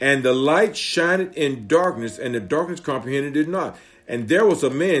 and the light shined in darkness, and the darkness comprehended it not. And there was a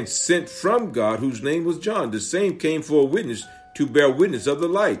man sent from God whose name was John. The same came for a witness to bear witness of the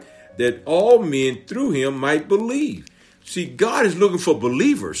light, that all men through him might believe. See, God is looking for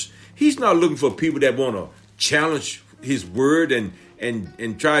believers. He's not looking for people that want to challenge his word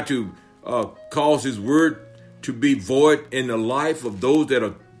and try to cause his word to be void in the life of those that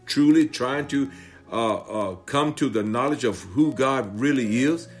are truly trying to come to the knowledge of who God really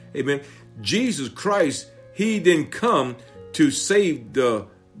is. Amen. Jesus Christ, he didn't come to save the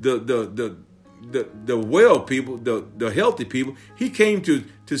well people, the healthy people. He came to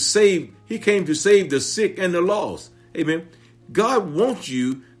save the sick and the lost. Amen. God wants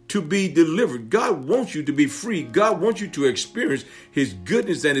you to be delivered. God wants you to be free. God wants you to experience his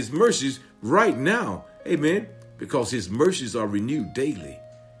goodness and his mercies right now. Amen. Because his mercies are renewed daily.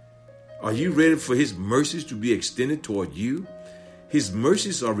 Are you ready for his mercies to be extended toward you? His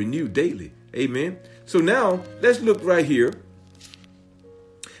mercies are renewed daily. Amen. So now let's look right here.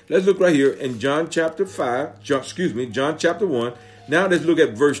 Let's look right here in John chapter 1. Now let's look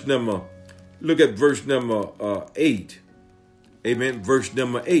at verse number 8. Amen. Verse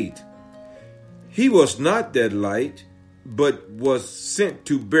number 8. He was not that light, but was sent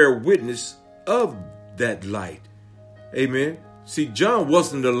to bear witness of that light. Amen. See, John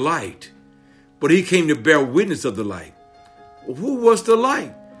wasn't the light, but he came to bear witness of the light. Who was the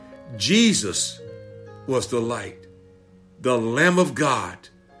light? Jesus was the light. The Lamb of God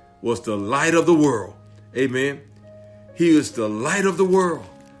was the light of the world. Amen. He is the light of the world.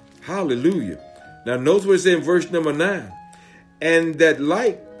 Hallelujah. Now notice what it says in verse number 9. And that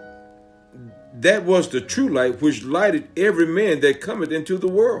light, that was the true light, which lighted every man that cometh into the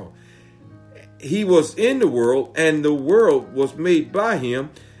world. He was in the world, and the world was made by him,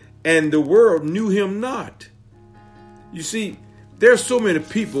 and the world knew him not. You see, there's so many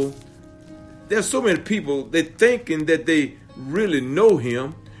people that thinking that they really know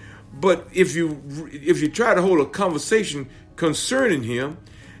him, but if you try to hold a conversation concerning him,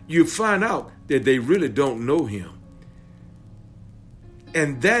 you find out that they really don't know him.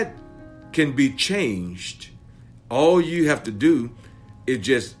 And that can be changed. All you have to do is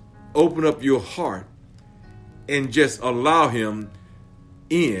just open up your heart and just allow him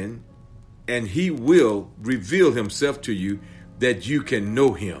in, and he will reveal himself to you that you can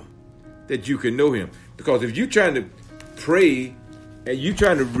know him. That you can know him. Because if you're trying to pray and you're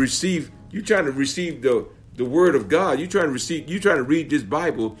trying to receive the word of God, you're trying to read this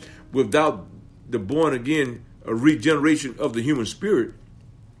Bible without the born again regeneration of the human spirit,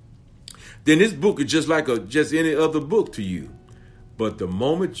 then this book is just like just any other book to you. But the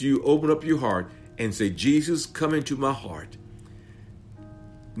moment you open up your heart and say, Jesus, come into my heart,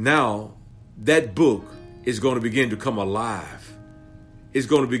 now that book is going to begin to come alive. It's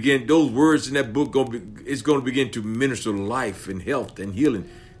going to begin, those words in that book, it's going to begin to minister life and health and healing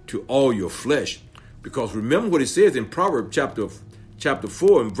to all your flesh. Because remember what it says in Proverbs chapter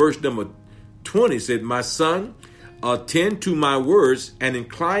 4 and verse number 20, it said, my son, attend to my words and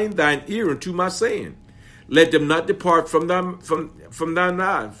incline thine ear unto my saying. Let them not depart from thine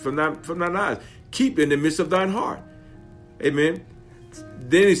eyes. Keep in the midst of thine heart. Amen.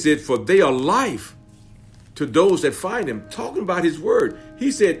 Then he said, for they are life to those that find them. Talking about his word.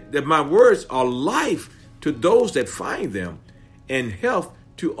 He said that my words are life to those that find them, and health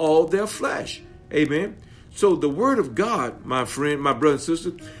to all their flesh. Amen. So the word of God, my friend, my brother and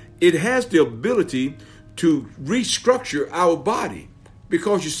sister, it has the ability to restructure our body,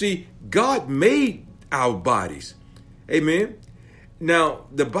 because you see, God made our bodies. Amen. Now,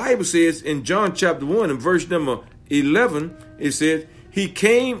 the Bible says in John chapter 1 and verse number 11, it says, he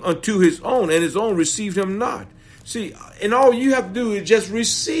came unto his own, and his own received him not. See, and all you have to do is just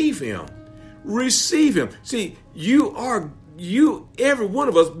receive him. Receive him. See, every one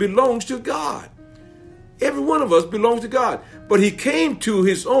of us belongs to God. Every one of us belongs to God. But he came to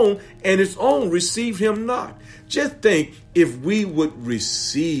his own, and his own received him not. Just think if we would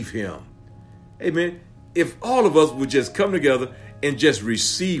receive him. Amen. If all of us would just come together and just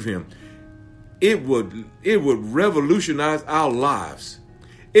receive him, it would revolutionize our lives.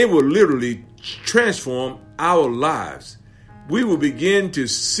 It would literally transform our lives. We will begin to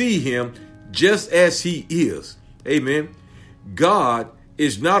see him just as he is. Amen. God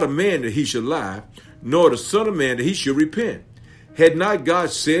is not a man that he should lie, nor the Son of Man that he should repent. Had not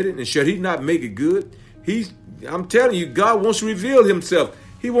God said it, and shall he not make it good? I'm telling you, God wants to reveal himself.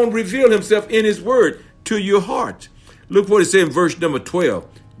 He won't reveal himself in his word to your heart. Look what it says in verse number 12.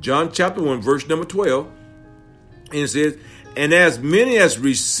 John chapter 1, verse number 12. And it says, and as many as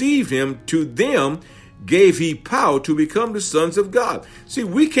received him, to them gave he power to become the sons of God. See,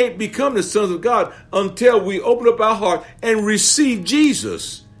 we can't become the sons of God until we open up our heart and receive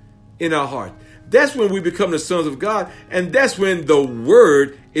Jesus in our heart. That's when we become the sons of God, and that's when the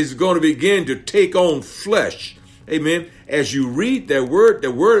word is going to begin to take on flesh. Amen. As you read that word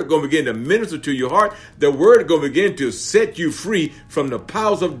is going to begin to minister to your heart. The word is going to begin to set you free from the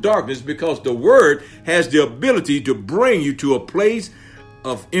powers of darkness, because the word has the ability to bring you to a place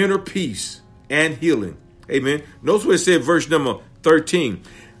of inner peace and healing. Amen. Notice what it said, verse number 13,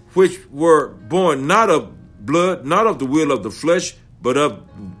 which were born not of blood, not of the will of the flesh, but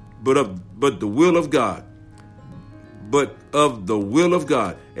the will of God. But of the will of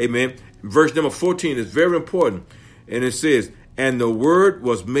God. Amen. Verse number 14 is very important. And it says, and the word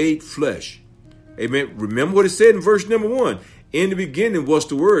was made flesh. Amen. Remember what it said in verse number 1. In the beginning was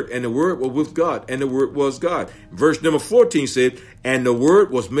the word, and the word was with God, and the word was God. Verse number 14 said, and the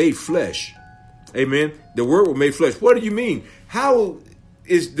word was made flesh. Amen. The word was made flesh. What do you mean? How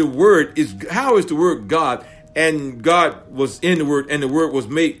is the word God? And God was in the word, and the word was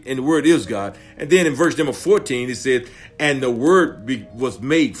made, and the word is God. And then in verse number 14, it said, and the word was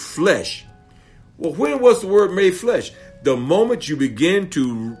made flesh. Well, when was the word made flesh? The moment you begin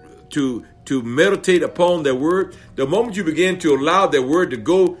to meditate upon that word, the moment you begin to allow that word to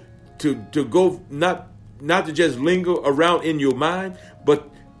go not to just linger around in your mind, but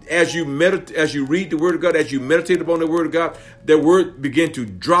as you read the word of God, as you meditate upon the word of God, that word begin to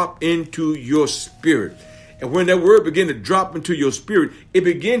drop into your spirit. And when that word begin to drop into your spirit, it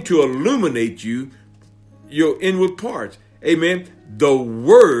begin to illuminate you, your inward parts. Amen. The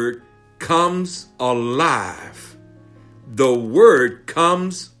word comes alive. The word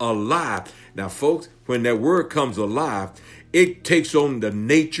comes alive. Now, folks, when that word comes alive, it takes on the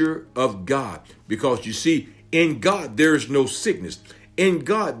nature of God. Because you see, in God, there is no sickness. In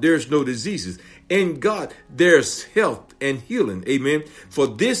God, there's no diseases. In God, there's health and healing. Amen. For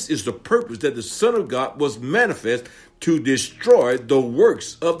this is the purpose that the Son of God was manifest, to destroy the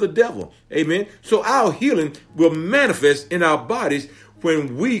works of the devil. Amen. So our healing will manifest in our bodies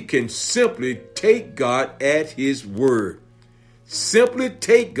when we can simply take God at his word. Simply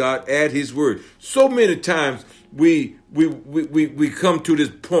take God at his word. So many times we come to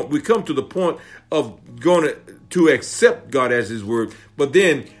this point. We come to the point of going to accept God as his word. But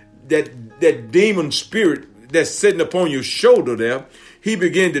then that demon spirit that's sitting upon your shoulder there, he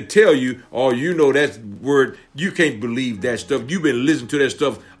began to tell you, oh, you know that word, you can't believe that stuff. You've been listening to that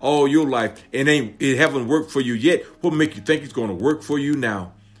stuff all your life, and it haven't worked for you yet. What make you think it's going to work for you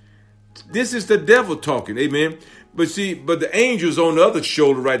now? This is the devil talking, amen. But the angel's on the other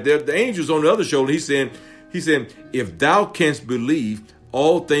shoulder right there. The angel's on the other shoulder. He's saying, if thou canst believe,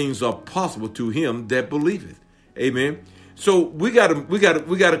 all things are possible to him that believeth. Amen. So we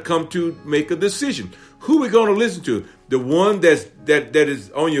gotta come to make a decision. Who are we going to listen to? The one that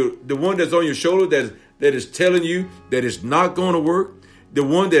is on your shoulder that is telling you that it's not going to work. The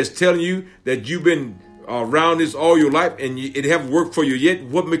one that's telling you that you've been around this all your life and it haven't worked for you yet.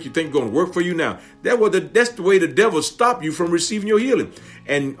 What makes you think it's going to work for you now? That's the way the devil stopped you from receiving your healing.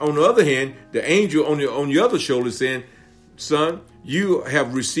 And on the other hand, the angel on your other shoulder is saying, son, you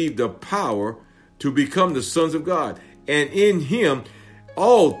have received the power to become the sons of God. And in him,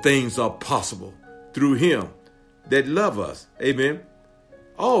 all things are possible through him that love us. Amen.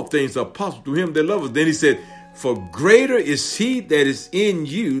 All things are possible through him that love us. Then he said, for greater is he that is in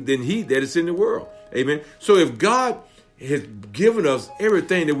you than he that is in the world. Amen. So if God has given us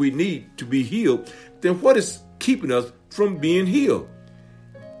everything that we need to be healed, then what is keeping us from being healed?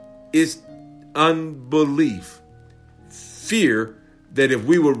 It's unbelief. Fear that if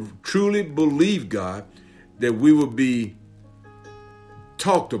we would truly believe God, that we would be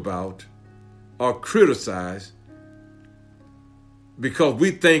talked about or criticized because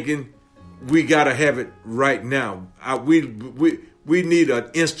we thinking we got to have it right now. We need an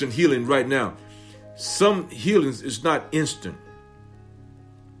instant healing right now. Some healings is not instant.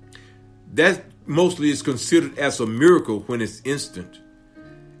 That mostly is considered as a miracle when it's instant.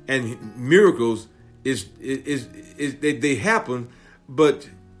 And miracles they happen, but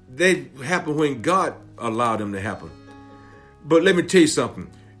they happen when God allowed them to happen. But let me tell you something.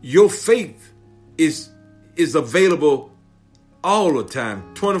 Your faith is available all the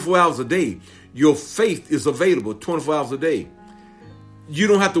time, 24 hours a day. Your faith is available 24 hours a day. you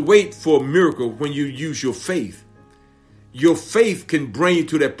don't have to wait for a miracle when you use your faith. Your faith can bring you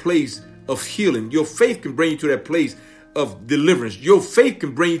to that place of healing. Your faith can bring you to that place of deliverance. Your faith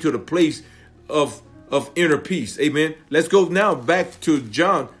can bring you to the place of inner peace. Amen. Let's go now back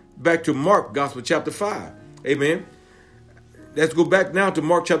to Mark Gospel chapter 5. Amen. Let's go back now to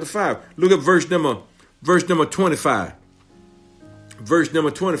Mark chapter 5. Look at verse number 25. Verse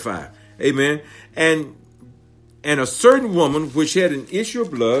number 25. Amen. And a certain woman which had an issue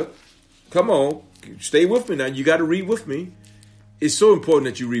of blood, come on, stay with me now. You got to read with me. It's so important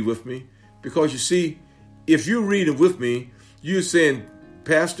that you read with me, because you see, if you're reading with me, you're saying,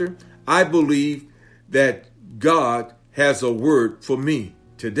 Pastor, I believe that God has a word for me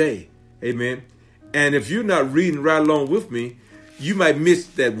today. Amen. And if you're not reading right along with me, you might miss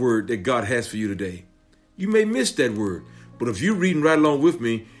that word that God has for you today. You may miss that word. But if you're reading right along with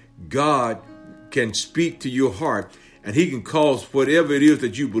me, God can speak to your heart, and he can cause whatever it is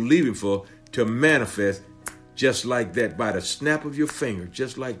that you're believing for to manifest just like that, by the snap of your finger,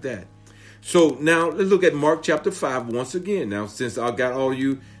 just like that. So now let's look at Mark chapter 5 once again. Now, since I got all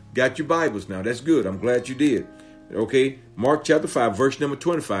you got your Bibles now, that's good. I'm glad you did. Okay, Mark chapter 5, verse number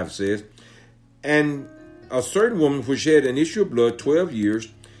 25 says, and a certain woman which had an issue of blood 12 years,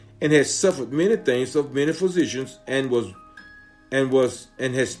 and had suffered many things of many physicians, and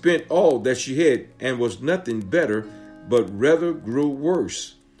had spent all that she had, and was nothing better, but rather grew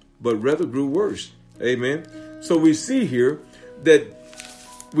worse. Amen. So we see here that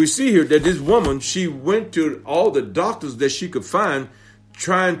this woman, she went to all the doctors that she could find,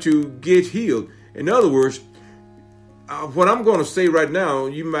 trying to get healed. In other words, what I'm going to say right now,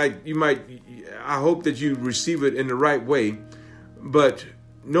 you might, I hope that you receive it in the right way, but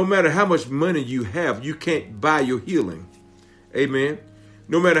no matter how much money you have, you can't buy your healing. Amen.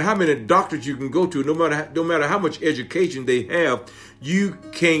 No matter how many doctors you can go to, no matter how much education they have, you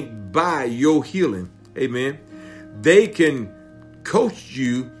can't buy your healing. Amen. They can coach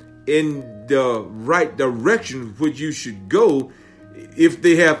you in the right direction which you should go if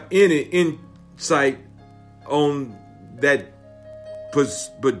they have any insight on that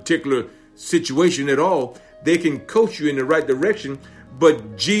particular situation at all. They can coach you in the right direction,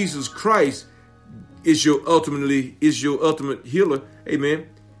 but Jesus Christ is your ultimate healer. Amen.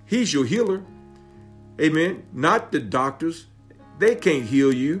 He's your healer. Amen. Not the doctors. They can't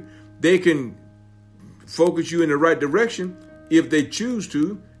heal you. They can focus you in the right direction if they choose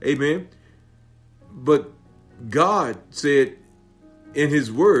to. Amen. But God said in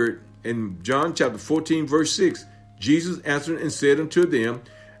his word in John chapter 14, verse 6, Jesus answered and said unto them,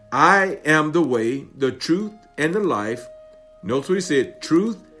 I am the way, the truth, and the life. Notice what he said,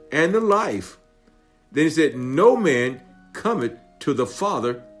 truth and the life. Then he said, no man cometh to the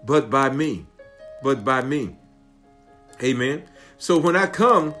Father but by me. Amen. So when I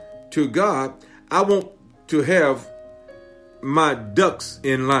come to God, I want to have my ducks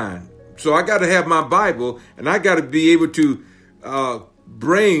in line. So I got to have my Bible, and I got to be able to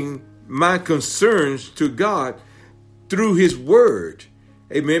bring my concerns to God through his word.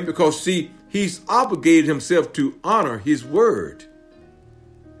 Amen. Because see, he's obligated himself to honor his word.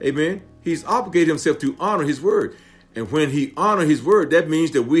 Amen. He's obligated himself to honor his word. And when he honors his word, that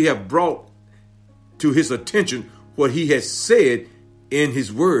means that we have brought to his attention what he has said in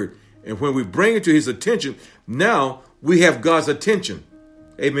his word. And when we bring it to his attention, now we have God's attention.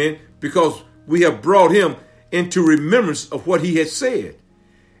 Amen. Because we have brought him into remembrance of what he has said.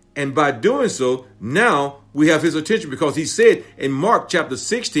 And by doing so, now we have his attention, because he said in Mark chapter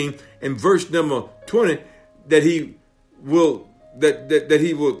 16 and verse number 20 that he will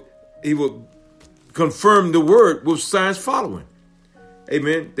confirm the word with signs following.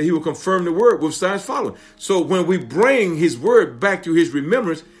 Amen. That he will confirm the word with signs following. So when we bring his word back to his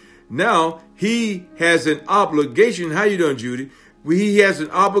remembrance, now he has an obligation. How you doing, Judy? He has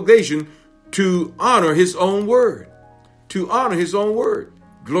an obligation to honor his own word. To honor his own word.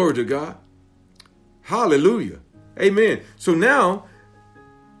 Glory to God. Hallelujah. Amen. So now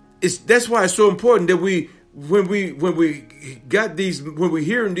that's why it's so important that when we're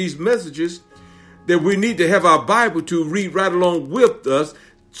hearing these messages, that we need to have our Bible to read right along with us,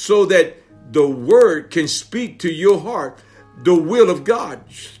 so that the word can speak to your heart the will of God.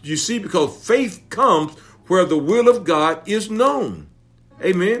 You see, because faith comes where the will of God is known.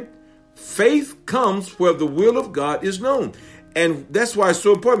 Amen. Faith comes where the will of God is known. And that's why it's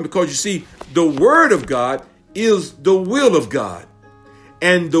so important, because you see, the word of God is the will of God.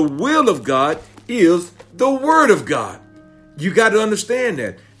 And the will of God is the word of God. You got to understand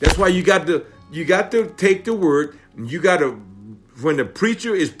that. That's why you got to take the word. You got to, when the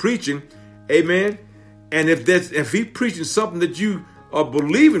preacher is preaching, amen, and if he's preaching something that you are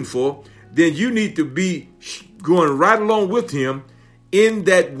believing for, then you need to be going right along with him in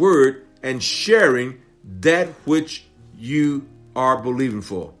that word and sharing that which you are believing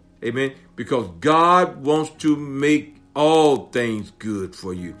for. Amen. Because God wants to make all things good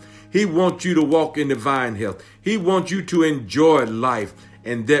for you. He wants you to walk in divine health. He wants you to enjoy life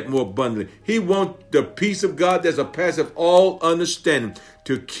and that more abundantly. He wants the peace of God that surpasses all understanding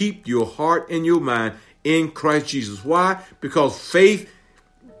to keep your heart and your mind in Christ Jesus. Why? Because faith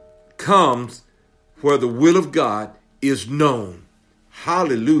comes where the will of God is known.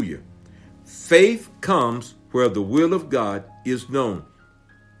 Hallelujah. Faith comes where the will of God is known.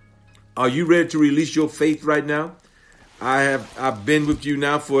 Are you ready to release your faith right now? I've been with you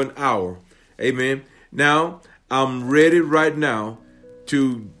now for an hour. Amen. Now, I'm ready right now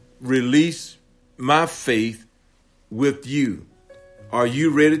to release my faith with you. Are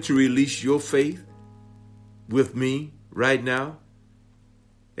you ready to release your faith with me right now?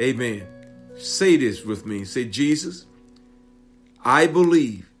 Amen. Say this with me. Say, Jesus, I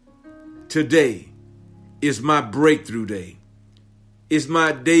believe today is my breakthrough day. It's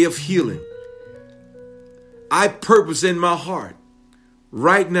my day of healing. I purpose in my heart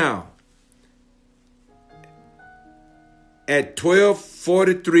right now at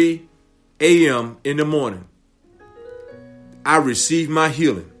 12:43 a.m. in the morning. I receive my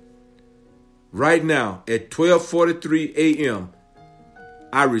healing. Right now at 12:43 a.m.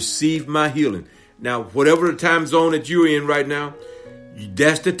 I receive my healing. Now, whatever the time zone that you're in right now,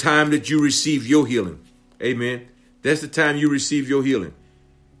 that's the time that you receive your healing. Amen. That's the time you receive your healing.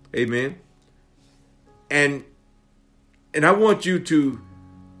 Amen. And I want you to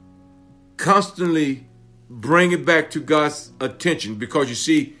constantly bring it back to God's attention, because you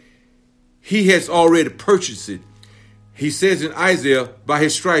see, he has already purchased it. He says in Isaiah, by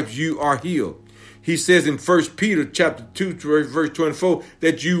his stripes you are healed. He says in 1 Peter chapter 2, verse 24,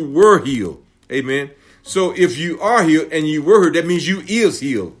 that you were healed. Amen. So if you are healed and you were healed, that means you is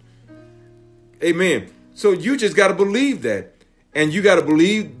healed. Amen. So you just got to believe that. And you got to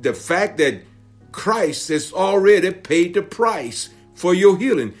believe the fact that Christ has already paid the price for your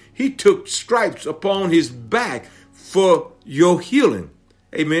healing. He took stripes upon his back for your healing.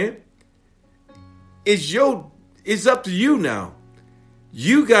 Amen. It's up to you now.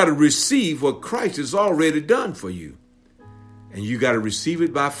 You got to receive what Christ has already done for you. And you got to receive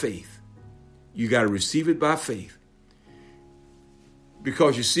it by faith. You got to receive it by faith.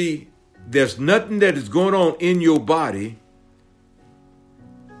 Because you see, there's nothing that is going on in your body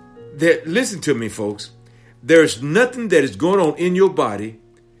that, listen to me, folks, there's nothing that is going on in your body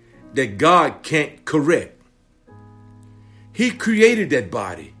that God can't correct. He created that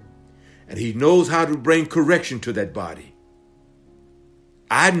body, and he knows how to bring correction to that body.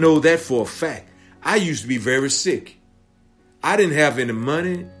 I know that for a fact. I used to be very sick. I didn't have any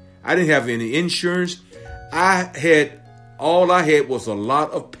money. I didn't have any insurance. All I had was a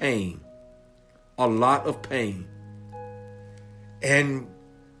lot of pain. A lot of pain. And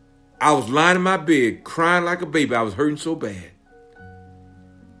I was lying in my bed, crying like a baby. I was hurting so bad.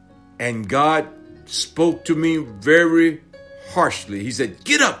 And God spoke to me very harshly. He said,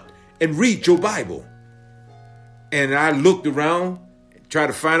 get up and read your Bible. And I looked around, tried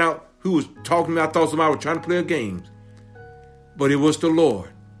to find out who was talking to me. I thought somebody was trying to play a game. But it was the Lord.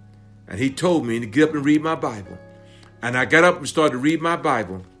 And he told me to get up and read my Bible. And I got up and started to read my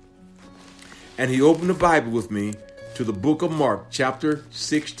Bible. And he opened the Bible with me to the book of Mark, chapter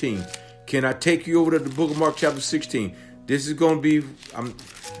 16. Can I take you over to the book of Mark, chapter 16? This is going to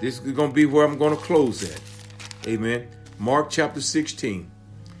be where I'm going to close at. Amen. Mark, chapter 16.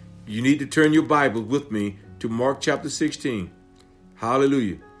 You need to turn your Bible with me to Mark, chapter 16.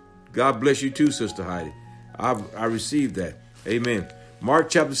 Hallelujah. God bless you too, Sister Heidi. I received that. Amen. Mark,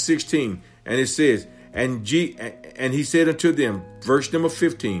 chapter 16. And it says, and he said unto them, verse number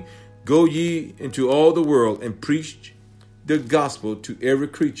 15, go ye into all the world and preach the gospel to every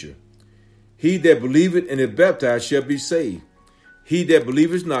creature. He that believeth and is baptized shall be saved. He that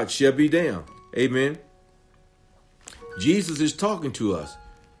believeth not shall be damned. Amen. Jesus is talking to us.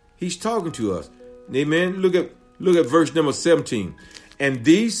 He's talking to us. Amen. Look at verse number 17. And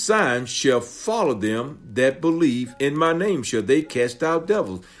these signs shall follow them that believe in my name. Shall they cast out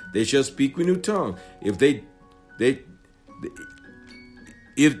devils? They shall speak with new tongues. If they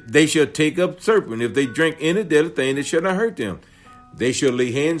shall take up serpent, if they drink any deadly thing, it shall not hurt them. They shall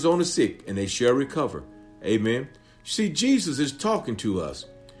lay hands on the sick, and they shall recover. Amen. See, Jesus is talking to us,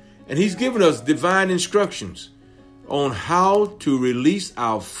 and he's giving us divine instructions on how to release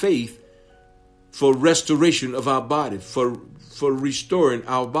our faith for restoration of our body, for restoring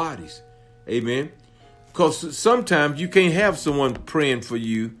our bodies. Amen. Because sometimes you can't have someone praying for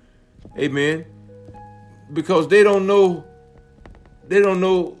you. Amen. Because they don't know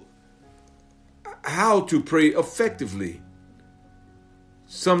how to pray effectively.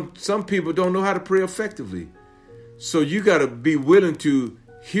 Some people don't know how to pray effectively. So you got to be willing to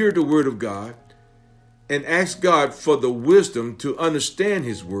hear the word of God and ask God for the wisdom to understand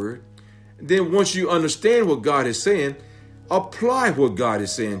his word. Then once you understand what God is saying, apply what God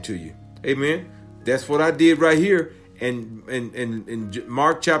is saying to you. Amen. That's what I did right here. And in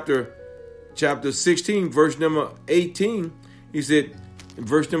Mark chapter 16, verse number 18, he said,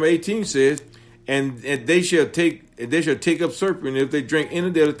 verse number 18 says, and they shall take up serpent, if they drink any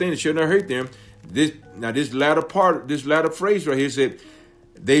of the other thing, it shall not hurt them. This latter phrase right here said,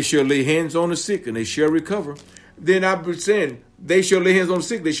 they shall lay hands on the sick and they shall recover. Then I was saying, they shall lay hands on the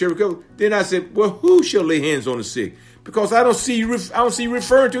sick, they shall recover. Then I said, well, who shall lay hands on the sick? Because I don't see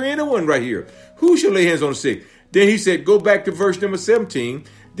referring to anyone right here. Who shall lay hands on the sick? Then he said, go back to verse number 17.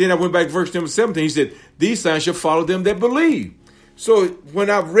 Then I went back to verse number 17. He said, these signs shall follow them that believe. So when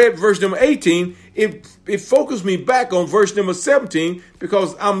I read verse number 18, it focused me back on verse number 17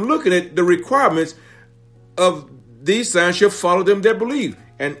 because I'm looking at the requirements of these signs shall follow them that believe.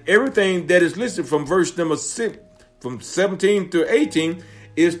 And everything that is listed from verse number 6, from 17 to 18,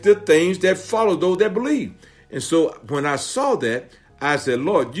 is the things that follow those that believe. And so when I saw that, I said,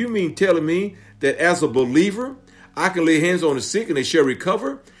 Lord, you mean telling me that as a believer, I can lay hands on the sick and they shall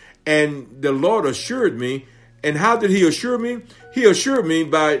recover? And the Lord assured me. And how did he assure me? He assured me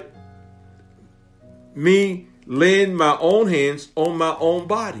by me laying my own hands on my own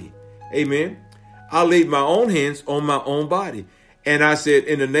body. Amen. I laid my own hands on my own body. And I said,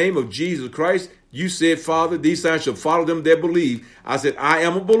 in the name of Jesus Christ, you said, Father, these signs shall follow them that believe. I said, I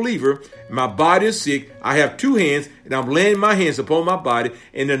am a believer. My body is sick. I have two hands and I'm laying my hands upon my body.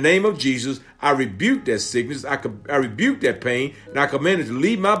 In the name of Jesus, I rebuke that sickness. I rebuke that pain. And I command it to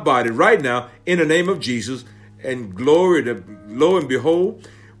leave my body right now in the name of Jesus. And lo and behold,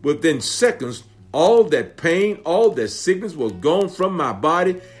 within seconds, all that pain, all that sickness was gone from my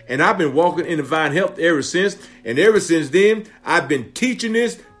body. And I've been walking in divine health ever since. And ever since then, I've been teaching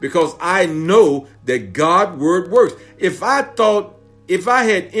this because I know that God's word works. If I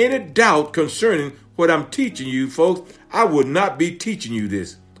had any doubt concerning what I'm teaching you, folks, I would not be teaching you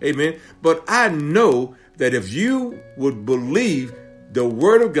this. Amen. But I know that if you would believe the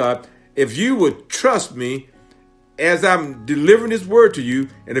word of God, if you would trust me as I'm delivering this word to you,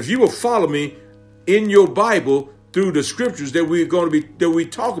 and if you will follow me in your Bible through the scriptures that we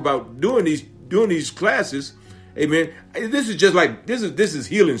talk about during these classes, amen. This is just like this is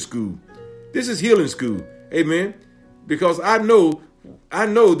healing school. This is healing school, amen. Because I know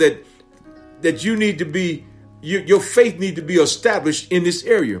that you need to be your faith need to be established in this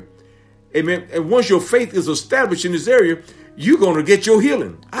area, amen. And once your faith is established in this area, you're going to get your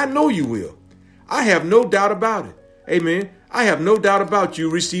healing. I know you will. I have no doubt about it. Amen. I have no doubt about you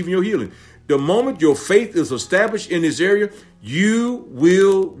receiving your healing. The moment your faith is established in this area, you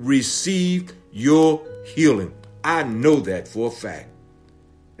will receive your healing. I know that for a fact.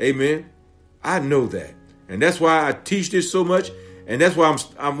 Amen. I know that. And that's why I teach this so much. And that's why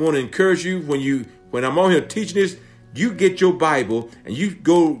I want to encourage you when I'm on here teaching this, you get your Bible and you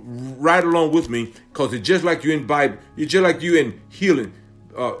go right along with me, because it's just like you in Bible. It's just like you in healing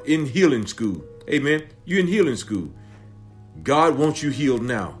school. Amen. You're in healing school. God wants you healed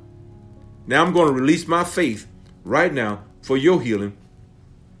now. Now I'm going to release my faith right now for your healing.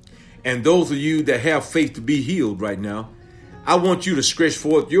 And those of you that have faith to be healed right now, I want you to stretch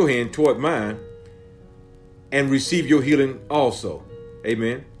forth your hand toward mine and receive your healing also.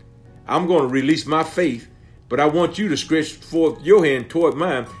 Amen. I'm going to release my faith, but I want you to stretch forth your hand toward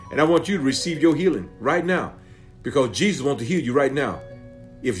mine, and I want you to receive your healing right now, because Jesus wants to heal you right now.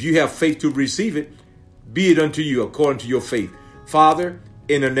 If you have faith to receive it, be it unto you according to your faith. Father,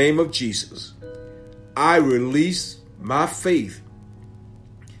 in the name of Jesus, I release my faith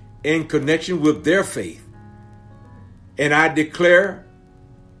in connection with their faith. And I declare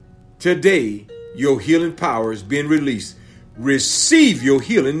today your healing power is being released. Receive your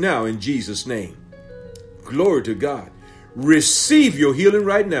healing now in Jesus' name. Glory to God. Receive your healing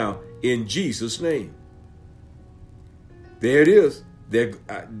right now in Jesus' name. There it is.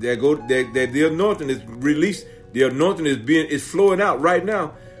 The anointing is released. The anointing is flowing out right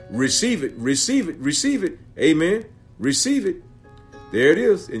now. Receive it, receive it, receive it. Amen. Receive it. There it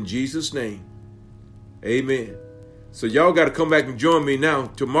is in Jesus' name. Amen. So y'all got to come back and join me now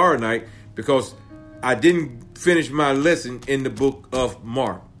tomorrow night, because I didn't finish my lesson in the book of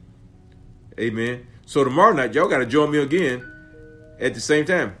Mark. Amen. So tomorrow night, y'all got to join me again at the same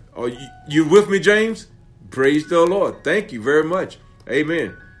time. Are you with me, James? Praise the Lord. Thank you very much.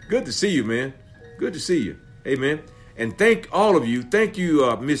 Amen. Good to see you, man. Good to see you. Amen. And thank all of you. Thank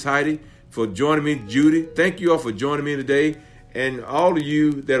you, Miss Heidi, for joining me. Judy, thank you all for joining me today. And all of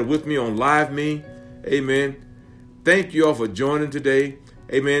you that are with me on Live Me. Amen. Thank you all for joining today.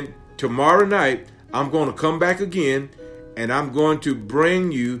 Amen. Tomorrow night, I'm going to come back again, and I'm going to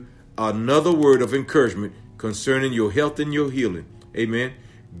bring you another word of encouragement concerning your health and your healing. Amen.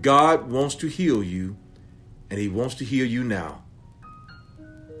 God wants to heal you, and he wants to heal you now.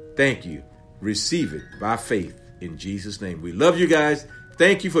 Thank you. Receive it by faith in Jesus' name. We love you guys.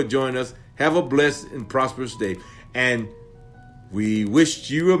 Thank you for joining us. Have a blessed and prosperous day. And we wish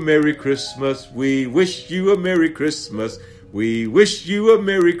you a Merry Christmas. We wish you a Merry Christmas. We wish you a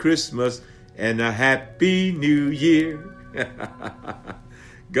Merry Christmas and a Happy New Year.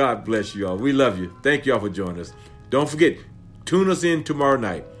 God bless you all. We love you. Thank you all for joining us. Don't forget, tune us in tomorrow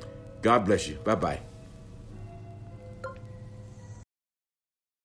night. God bless you. Bye-bye.